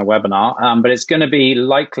kids on the webinar, but it's going to be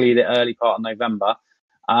likely the early part of November.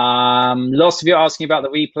 Lots of you are asking about the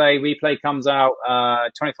replay. Replay comes out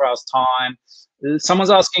 24 hours time. Someone's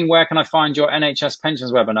asking, where can I find your NHS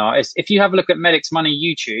pensions webinar? If you have a look at Medics Money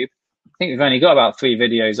YouTube, I think we've only got about 3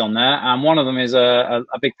 videos on there, and one of them is a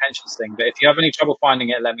big pensions thing. But if you have any trouble finding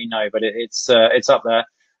it, let me know. But it's up there.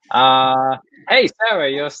 Hey, Sarah,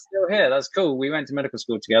 you're still here. That's cool. We went to medical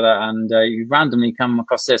school together, and you randomly come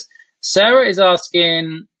across this. Sarah is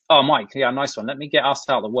asking, oh, Mike, yeah, nice one. Let me get us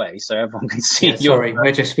out of the way so everyone can see. Sorry,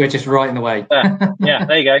 we're just right in the way. Yeah,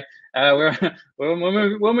 there you go. We'll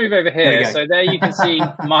move over here. So there you can see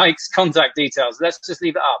Mike's contact details. Let's just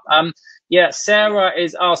leave it up. Yeah, Sarah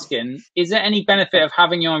is asking, is there any benefit of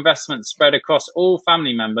having your investments spread across all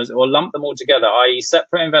family members or lump them all together, i.e.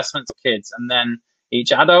 separate investments for kids and then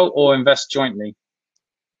each adult, or invest jointly?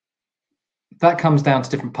 That comes down to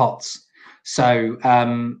different pots. So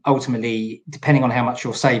ultimately, depending on how much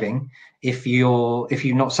you're saving, if you're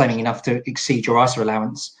not saving enough to exceed your ISA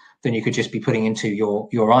allowance, then you could just be putting into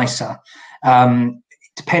your ISA.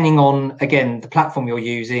 Depending on, again, the platform you're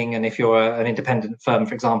using, and if you're an independent firm,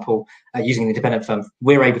 for example, using an independent firm,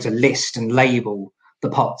 we're able to list and label the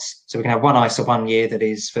pots. So we can have one ISA 1 year that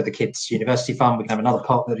is for the kids' university fund. We can have another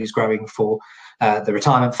pot that is growing for the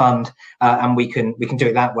retirement fund, and we can do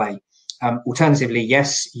it that way. Alternatively,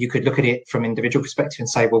 yes, you could look at it from individual perspective and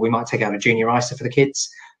say, well, we might take out a junior ISA for the kids.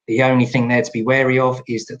 The only thing there to be wary of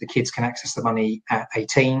is that the kids can access the money at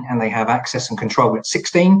 18 and they have access and control at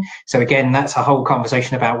 16. So again, that's a whole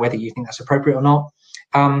conversation about whether you think that's appropriate or not.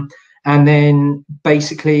 And then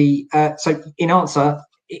basically, so in answer,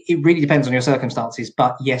 it really depends on your circumstances.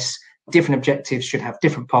 But yes, different objectives should have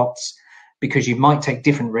different pots because you might take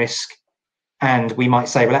different risk. And we might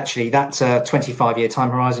say, well, actually, that's a 25-year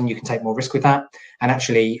time horizon. You can take more risk with that. And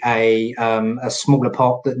actually, a smaller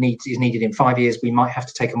pot that is needed in 5 years, we might have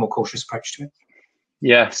to take a more cautious approach to it.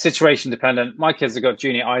 Yeah, situation dependent. My kids have got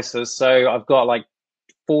junior ISAs, so I've got like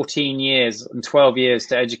 14 years and 12 years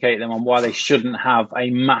to educate them on why they shouldn't have a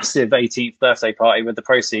massive 18th birthday party with the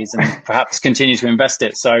proceeds and perhaps continue to invest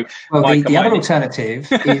it. So, well, Mike, the other alternative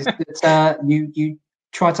is that you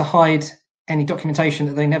try to hide any documentation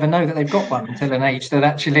that they never know that they've got one until an age that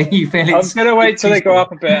actually you feel it's... I'm going to wait till they grow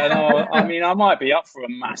up a bit, and I mean, I might be up for a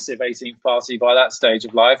massive 18th party by that stage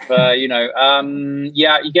of life. Yeah,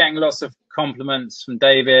 you're getting lots of compliments from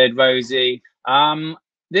David, Rosie.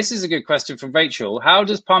 This is a good question from Rachel. How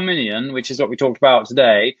does Parmenion, which is what we talked about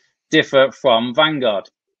today, differ from Vanguard?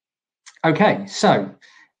 Okay, so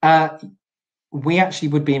we actually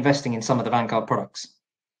would be investing in some of the Vanguard products.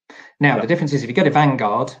 Now, the difference is if you go to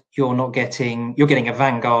Vanguard, you're getting a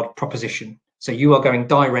Vanguard proposition. So you are going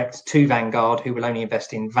direct to Vanguard, who will only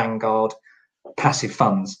invest in Vanguard passive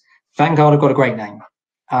funds. Vanguard have got a great name.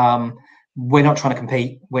 We're not trying to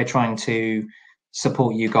compete. We're trying to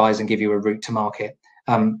support you guys and give you a route to market.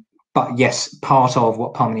 But yes, part of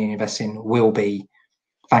what Parmenion invests in will be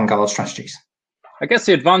Vanguard strategies. I guess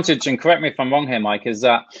the advantage, and correct me if I'm wrong here, Mike, is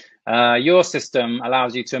that your system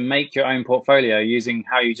allows you to make your own portfolio using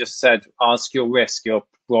how you just said, ask your risk, your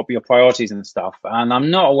priorities and stuff. And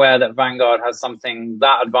I'm not aware that Vanguard has something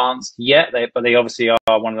that advanced yet, but they obviously are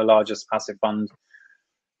one of the largest passive fund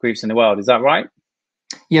groups in the world. Is that right?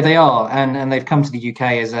 Yeah, they are. And they've come to the UK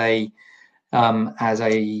as a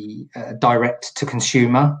direct to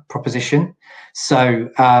consumer proposition. So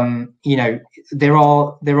there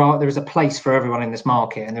is a place for everyone in this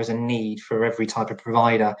market, and there's a need for every type of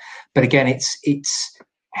provider. But again, it's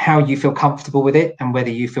how you feel comfortable with it, and whether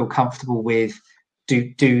you feel comfortable with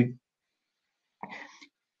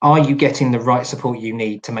are you getting the right support you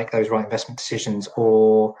need to make those right investment decisions,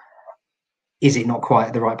 or is it not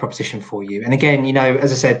quite the right proposition for you? And again,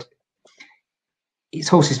 as I said, it's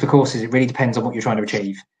horses for courses. It really depends on what you're trying to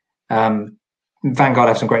achieve. Vanguard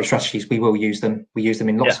have some great strategies. We will use them. We use them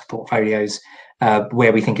in lots of portfolios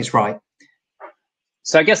where we think it's right.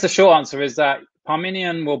 So I guess the short answer is that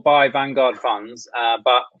Parmenion will buy Vanguard funds,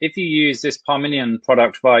 but if you use this Parmenion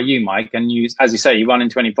product via you, Mike, and as you say, you run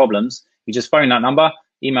into any problems, you just phone that number,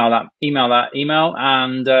 email,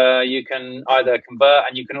 and you can either convert,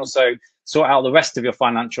 and you can also sort out the rest of your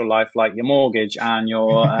financial life, like your mortgage and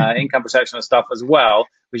your income protection and stuff as well,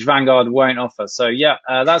 which Vanguard won't offer. So yeah,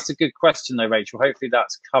 that's a good question though, Rachel. Hopefully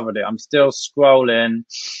that's covered it. I'm still scrolling.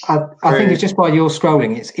 I think it's just while you're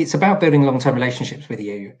scrolling, it's about building long-term relationships with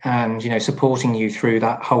you and, supporting you through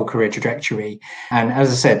that whole career trajectory. And as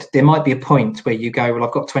I said, there might be a point where you go, well,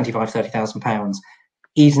 I've got £25,000-30,000.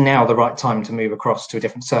 Is now the right time to move across to a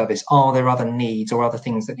different service? Are there other needs or other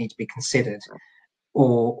things that need to be considered?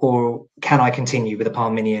 Or can I continue with a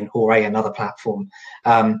Parmenion or another platform?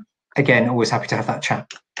 Again, always happy to have that chat.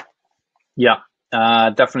 Yeah,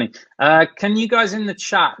 definitely. Can you guys in the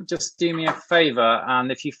chat just do me a favor? And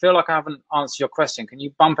if you feel like I haven't answered your question, can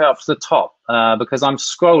you bump it up to the top? Because I'm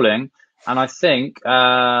scrolling and I think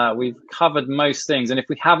we've covered most things. And if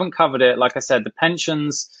we haven't covered it, like I said, the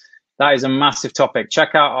pensions, that is a massive topic.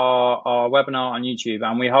 Check out our webinar on YouTube,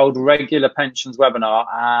 and we hold regular pensions webinar.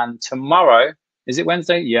 And tomorrow, is it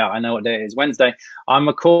Wednesday? Yeah, I know what day it is. Wednesday. I'm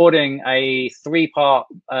recording a 3-part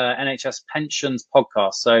NHS pensions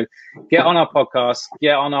podcast. So get on our podcast,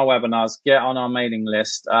 get on our webinars, get on our mailing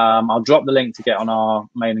list. I'll drop the link to get on our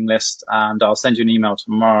mailing list, and I'll send you an email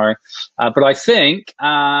tomorrow. But I think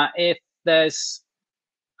if there's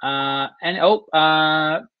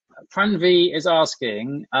Pranvi is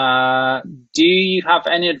asking, do you have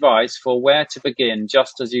any advice for where to begin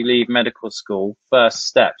just as you leave medical school? First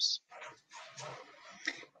steps.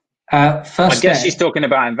 I guess she's talking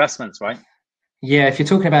about investments, right? Yeah, if you're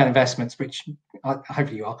talking about investments, which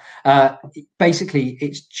hopefully you are, basically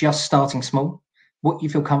it's just starting small, what you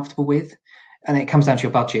feel comfortable with, and it comes down to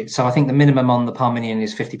your budget. So I think the minimum on the Parmenion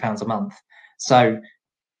is £50 a month. So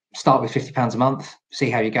start with £50 a month, see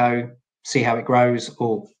how you go, see how it grows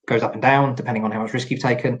or goes up and down, depending on how much risk you've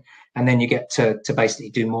taken. And then you get to basically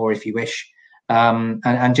do more if you wish,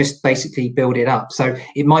 and just basically build it up. So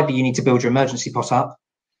it might be you need to build your emergency pot up.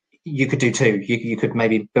 You could do two. You could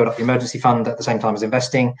maybe build up the emergency fund at the same time as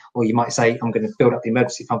investing, or you might say, I'm going to build up the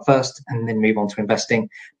emergency fund first and then move on to investing.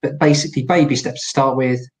 But basically baby steps to start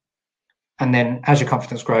with. And then as your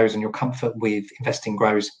confidence grows and your comfort with investing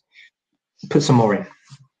grows, put some more in.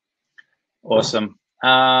 Awesome.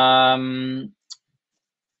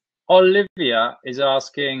 Olivia is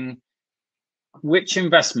asking, which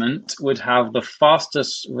investment would have the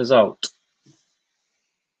fastest result?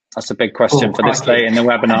 That's a big question for this late in the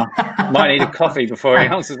webinar. Might need a coffee before he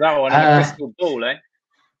answers that one. And a crystal ball, eh?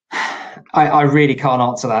 I really can't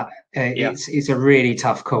answer that. It's a really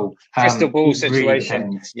tough call. Crystal ball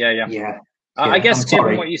situation. Really yeah. Yeah, I guess I'm given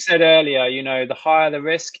sorry. what you said earlier, the higher the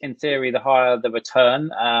risk, in theory, the higher the return.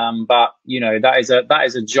 But that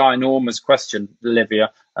is a ginormous question,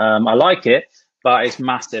 Olivia. I like it, but it's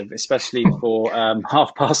massive, especially for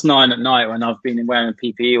 9:30 at night when I've been wearing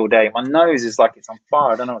PPE all day. My nose is like it's on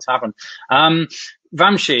fire. I don't know what's happened.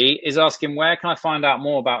 Vamshi is asking, where can I find out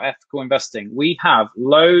more about ethical investing? We have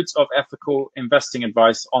loads of ethical investing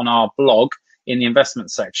advice on our blog in the investment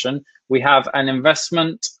section. We have an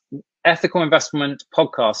ethical investment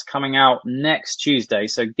podcast coming out next Tuesday.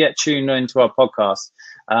 So get tuned into our podcast.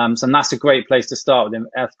 So that's a great place to start with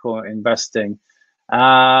ethical investing.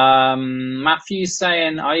 Matthew's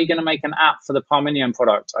saying, are you going to make an app for the Parmenion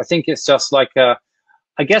product? I think it's just like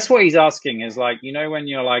I guess what he's asking is like, when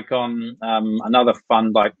you're like on another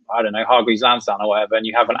fund, like, I don't know, Hargreaves Lansdown or whatever, and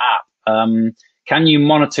you have an app, can you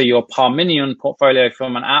monitor your Parmenion portfolio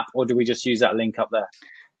from an app, or do we just use that link up there?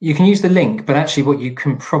 You can use the link, but actually what you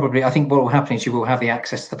can probably, I think what will happen is you will have the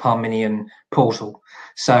access to the Parmenion portal.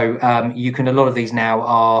 So you can, a lot of these now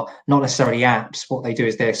are not necessarily apps. What they do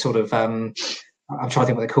is they're sort of, I'm trying to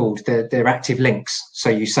think what they're called. They're active links. So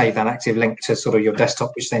you save that active link to sort of your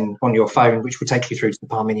desktop, which then on your phone, which will take you through to the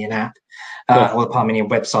Parmenion app or the Parmenion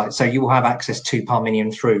website. So you will have access to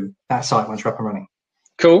Parmenion through that site once you're up and running.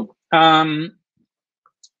 Cool.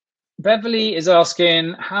 Beverly is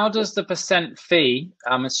asking, how does the percent fee,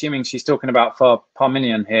 I'm assuming she's talking about for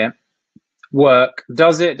Parmenion here, work?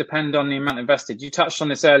 Does it depend on the amount invested? You touched on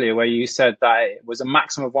this earlier where you said that it was a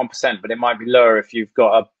maximum of 1%, but it might be lower if you've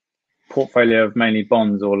got a portfolio of mainly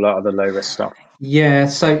bonds or other low risk stuff. Yeah,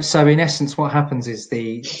 so in essence what happens is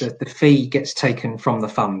the fee gets taken from the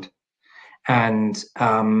fund, and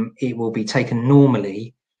it will be taken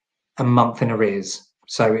normally a month in arrears.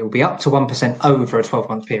 So it will be up to 1% over a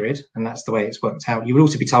 12-month period, and that's the way it's worked out. You will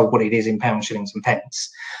also be told what it is in pounds, shillings and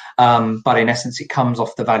pence, but in essence it comes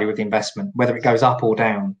off the value of the investment, whether it goes up or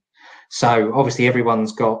down. So obviously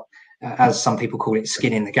everyone's got, as some people call it,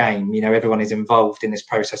 skin in the game. Everyone is involved in this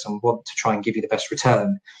process and want to try and give you the best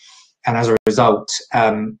return, and as a result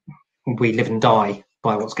we live and die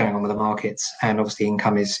by what's going on with the markets, and obviously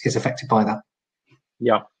income is affected by that.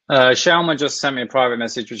 Yeah. Shalma just sent me a private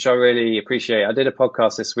message, which I really appreciate. I did a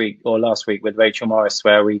podcast this week or last week with Rachel Morris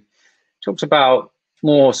where we talked about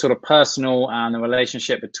more sort of personal and the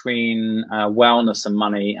relationship between wellness and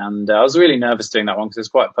money. And I was really nervous doing that one because it's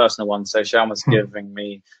quite a personal one. So Shalma's giving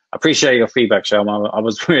me, I appreciate your feedback, Shalma. I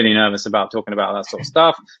was really nervous about talking about that sort of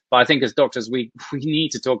stuff. But I think as doctors, we need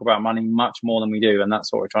to talk about money much more than we do. And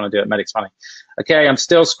that's what we're trying to do at Medics Money. Okay, I'm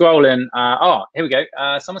still scrolling. Here we go.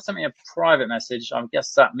 Someone sent me a private message. I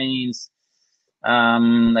guess that means they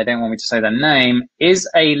don't want me to say their name. Is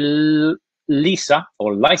a Lisa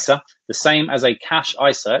or LISA the same as a cash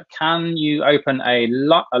ISA? Can you open a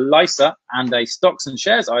LISA and a stocks and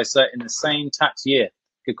shares ISA in the same tax year?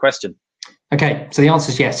 Good question. Okay, so the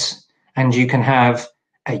answer is yes. And you can have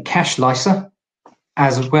a cash LISA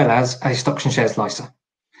as well as a stocks and shares LISA.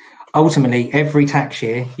 Ultimately, every tax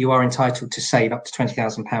year, you are entitled to save up to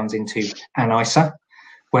 £20,000 into an ISA,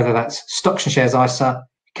 whether that's stocks and shares ISA,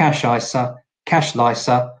 cash LISA,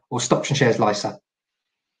 or stocks and shares LISA.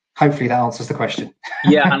 Hopefully that answers the question.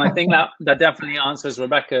 Yeah, and I think that definitely answers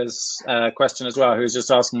Rebecca's question as well, who's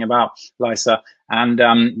just asking about LISA.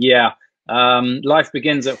 And life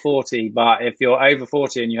begins at 40, but if you're over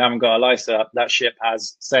 40 and you haven't got a LISA, that ship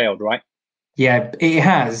has sailed, right? Yeah, it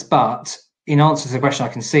has, but in answer to the question, I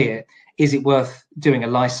can see it. Is it worth doing a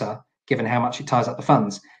LISA given how much it ties up the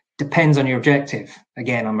funds? Depends on your objective.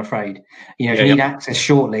 Again, I'm afraid. If you need access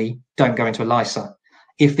shortly, don't go into a LISA.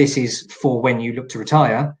 If this is for when you look to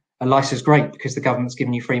retire, a LISA is great because the government's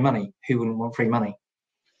giving you free money. Who wouldn't want free money?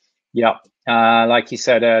 Yeah, like you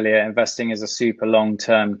said earlier, investing is a super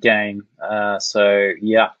long-term game. You're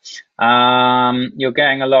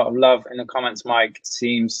getting a lot of love in the comments, Mike.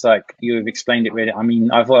 Seems like you've explained it really. I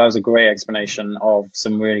mean, I thought that was a great explanation of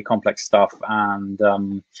some really complex stuff, and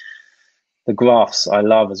the graphs I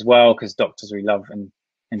love as well because doctors really love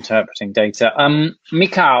interpreting data.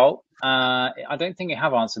 Mikhail, I don't think you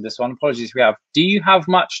have answered this one. Apologies if we have. Do you have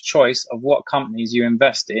much choice of what companies you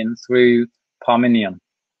invest in through Parmenion?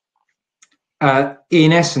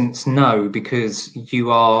 In essence, no, because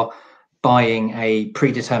you are buying a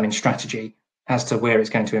predetermined strategy as to where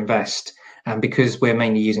it's going to invest. And because we're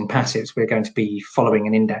mainly using passives, we're going to be following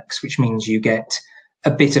an index, which means you get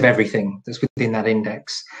a bit of everything that's within that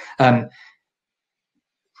index.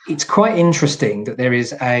 It's quite interesting that there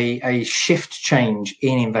is a shift change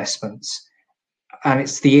in investments, and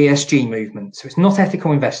it's the ESG movement. So it's not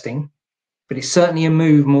ethical investing, but it's certainly a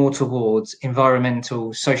move more towards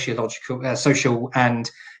environmental, social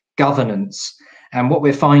and governance. And what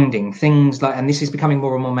we're finding, things like, and this is becoming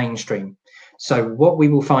more and more mainstream. So what we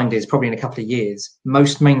will find is probably in a couple of years,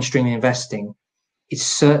 most mainstream investing is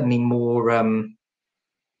certainly more of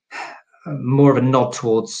a nod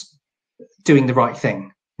towards doing the right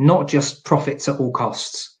thing, not just profits at all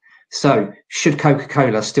costs. So should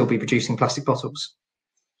Coca-Cola still be producing plastic bottles,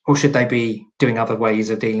 or should they be doing other ways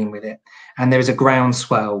of dealing with it? And there is a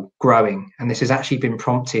groundswell growing, and this has actually been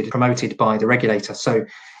promoted by the regulator. So,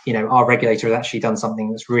 you know, our regulator has actually done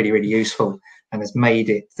something that's really, really useful, and has made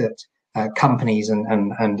it that companies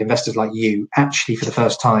and investors like you actually, for the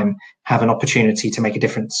first time, have an opportunity to make a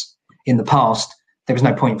difference. In the past, there was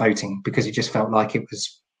no point voting because it just felt like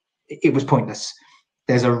it was pointless.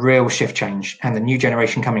 There's a real shift change, and the new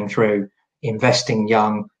generation coming through, investing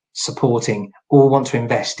young, supporting, all want to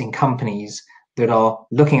invest in companies that are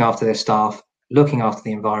looking after their staff, looking after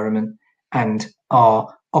the environment, and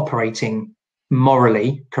are operating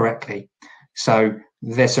morally correctly. So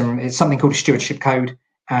it's something called a stewardship code,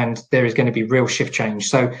 and there is going to be real shift change.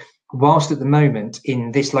 So whilst at the moment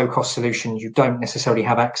in this low cost solution you don't necessarily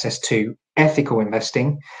have access to ethical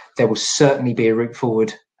investing, there will certainly be a route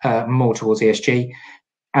forward more towards ESG.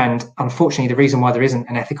 And unfortunately, the reason why there isn't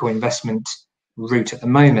an ethical investment route at the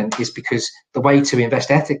moment is because the way to invest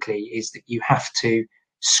ethically is that you have to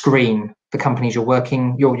screen the companies you're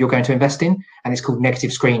going to invest in, and it's called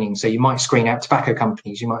negative screening. So you might screen out tobacco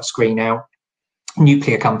companies, you might screen out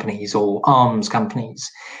nuclear companies or arms companies,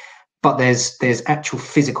 but there's actual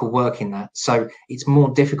physical work in that. So it's more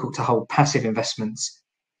difficult to hold passive investments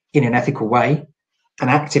in an ethical way. An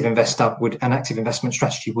active investment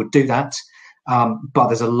strategy would do that, but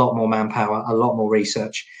there's a lot more manpower, a lot more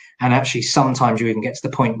research. And actually, sometimes you even get to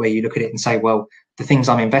the point where you look at it and say, well, the things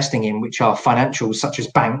I'm investing in, which are financials such as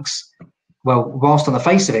banks, well, whilst on the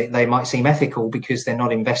face of it, they might seem ethical because they're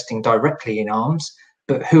not investing directly in arms,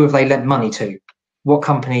 but who have they lent money to? What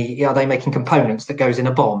company are they making components that goes in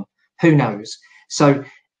a bomb? Who knows? So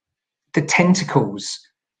the tentacles,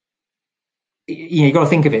 you got to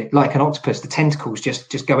think of it like an octopus. The tentacles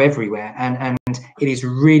just go everywhere, and it is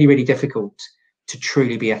really, really difficult to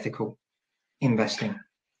truly be ethical investing.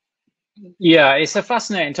 Yeah, it's a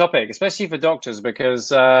fascinating topic, especially for doctors,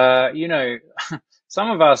 because you know,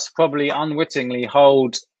 some of us probably unwittingly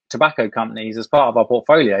hold tobacco companies as part of our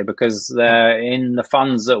portfolio because they're in the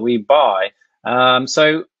funds that we buy.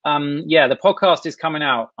 Yeah, the podcast is coming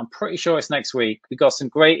out. I'm pretty sure it's next week. We've got some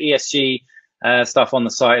great ESG stuff on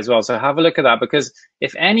the site as well. So have a look at that, because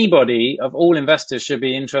if anybody of all investors should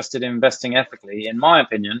be interested in investing ethically, in my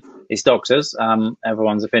opinion, it's doctors.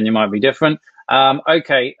 Everyone's opinion might be different.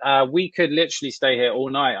 We could literally stay here all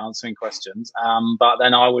night answering questions, but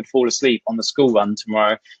then I would fall asleep on the school run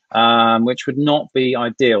tomorrow, which would not be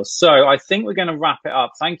ideal. So I think we're going to wrap it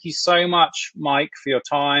up. Thank you so much, Mike, for your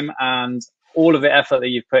time and all of the effort that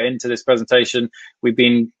you've put into this presentation. We've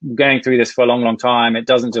been going through this for a long, long time. It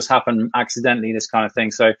doesn't just happen accidentally, this kind of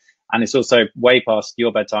thing. So, and it's also way past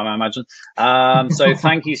your bedtime, I imagine. So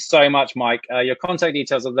thank you so much, Mike. Your contact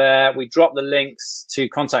details are there. We drop the links to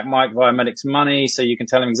contact Mike via Medics Money, so you can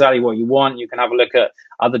tell him exactly what you want. You can have a look at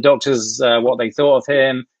other doctors, what they thought of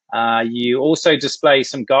him. You also display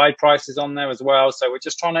some guide prices on there as well. So we're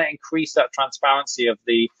just trying to increase that transparency of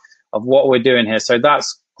what we're doing here. So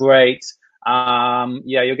that's great.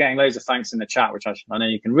 Yeah, you're getting loads of thanks in the chat, which I know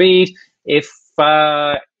you can read.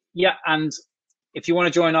 And if you want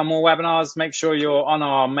to join our more webinars, make sure you're on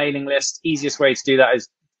our mailing list. Easiest way to do that is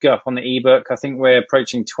go up on the ebook. I think we're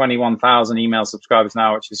approaching 21,000 email subscribers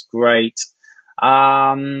now, which is great.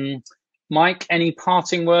 Mike, any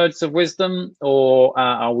parting words of wisdom, or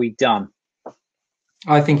are we done?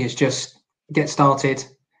 I think it's just get started,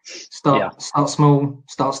 start small,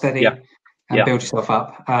 start steady, and build yourself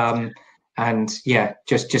up. And yeah,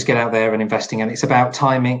 just get out there and investing. And it's about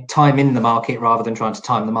time in the market rather than trying to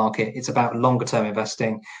time the market. It's about longer term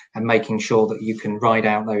investing and making sure that you can ride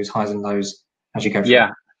out those highs and lows as you go through.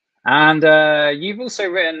 Yeah. And you've also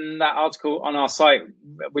written that article on our site,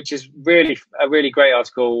 which is a really great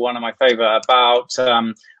article, one of my favorite, about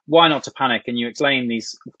why not to panic. And you explain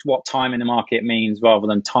what time in the market means rather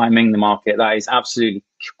than timing the market. That is absolutely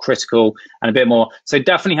critical, and a bit more. So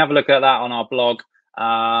definitely have a look at that on our blog.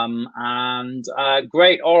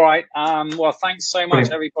 Great. All right. Well, thanks so much,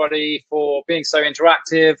 everybody, for being so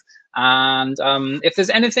interactive. And if there's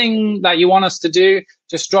anything that you want us to do,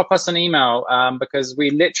 just drop us an email, because we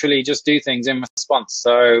literally just do things in response.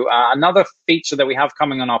 So another feature that we have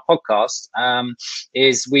coming on our podcast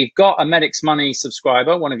is we've got a Medics Money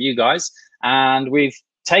subscriber, one of you guys, and we've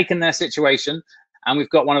taken their situation And we've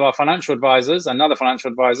got one of our financial advisors, another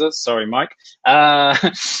financial advisor, sorry, Mike,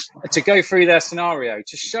 to go through their scenario,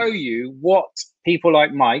 to show you what people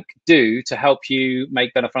like Mike do to help you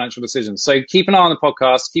make better financial decisions. So keep an eye on the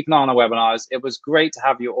podcast, keep an eye on our webinars. It was great to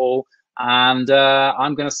have you all. And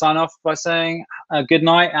I'm going to sign off by saying good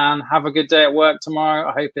night and have a good day at work tomorrow.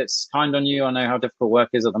 I hope it's kind on you. I know how difficult work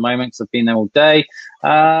is at the moment because I've been there all day.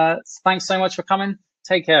 Thanks so much for coming.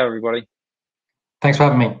 Take care, everybody. Thanks for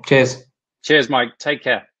having me. Cheers. Cheers, Mike. Take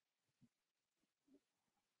care.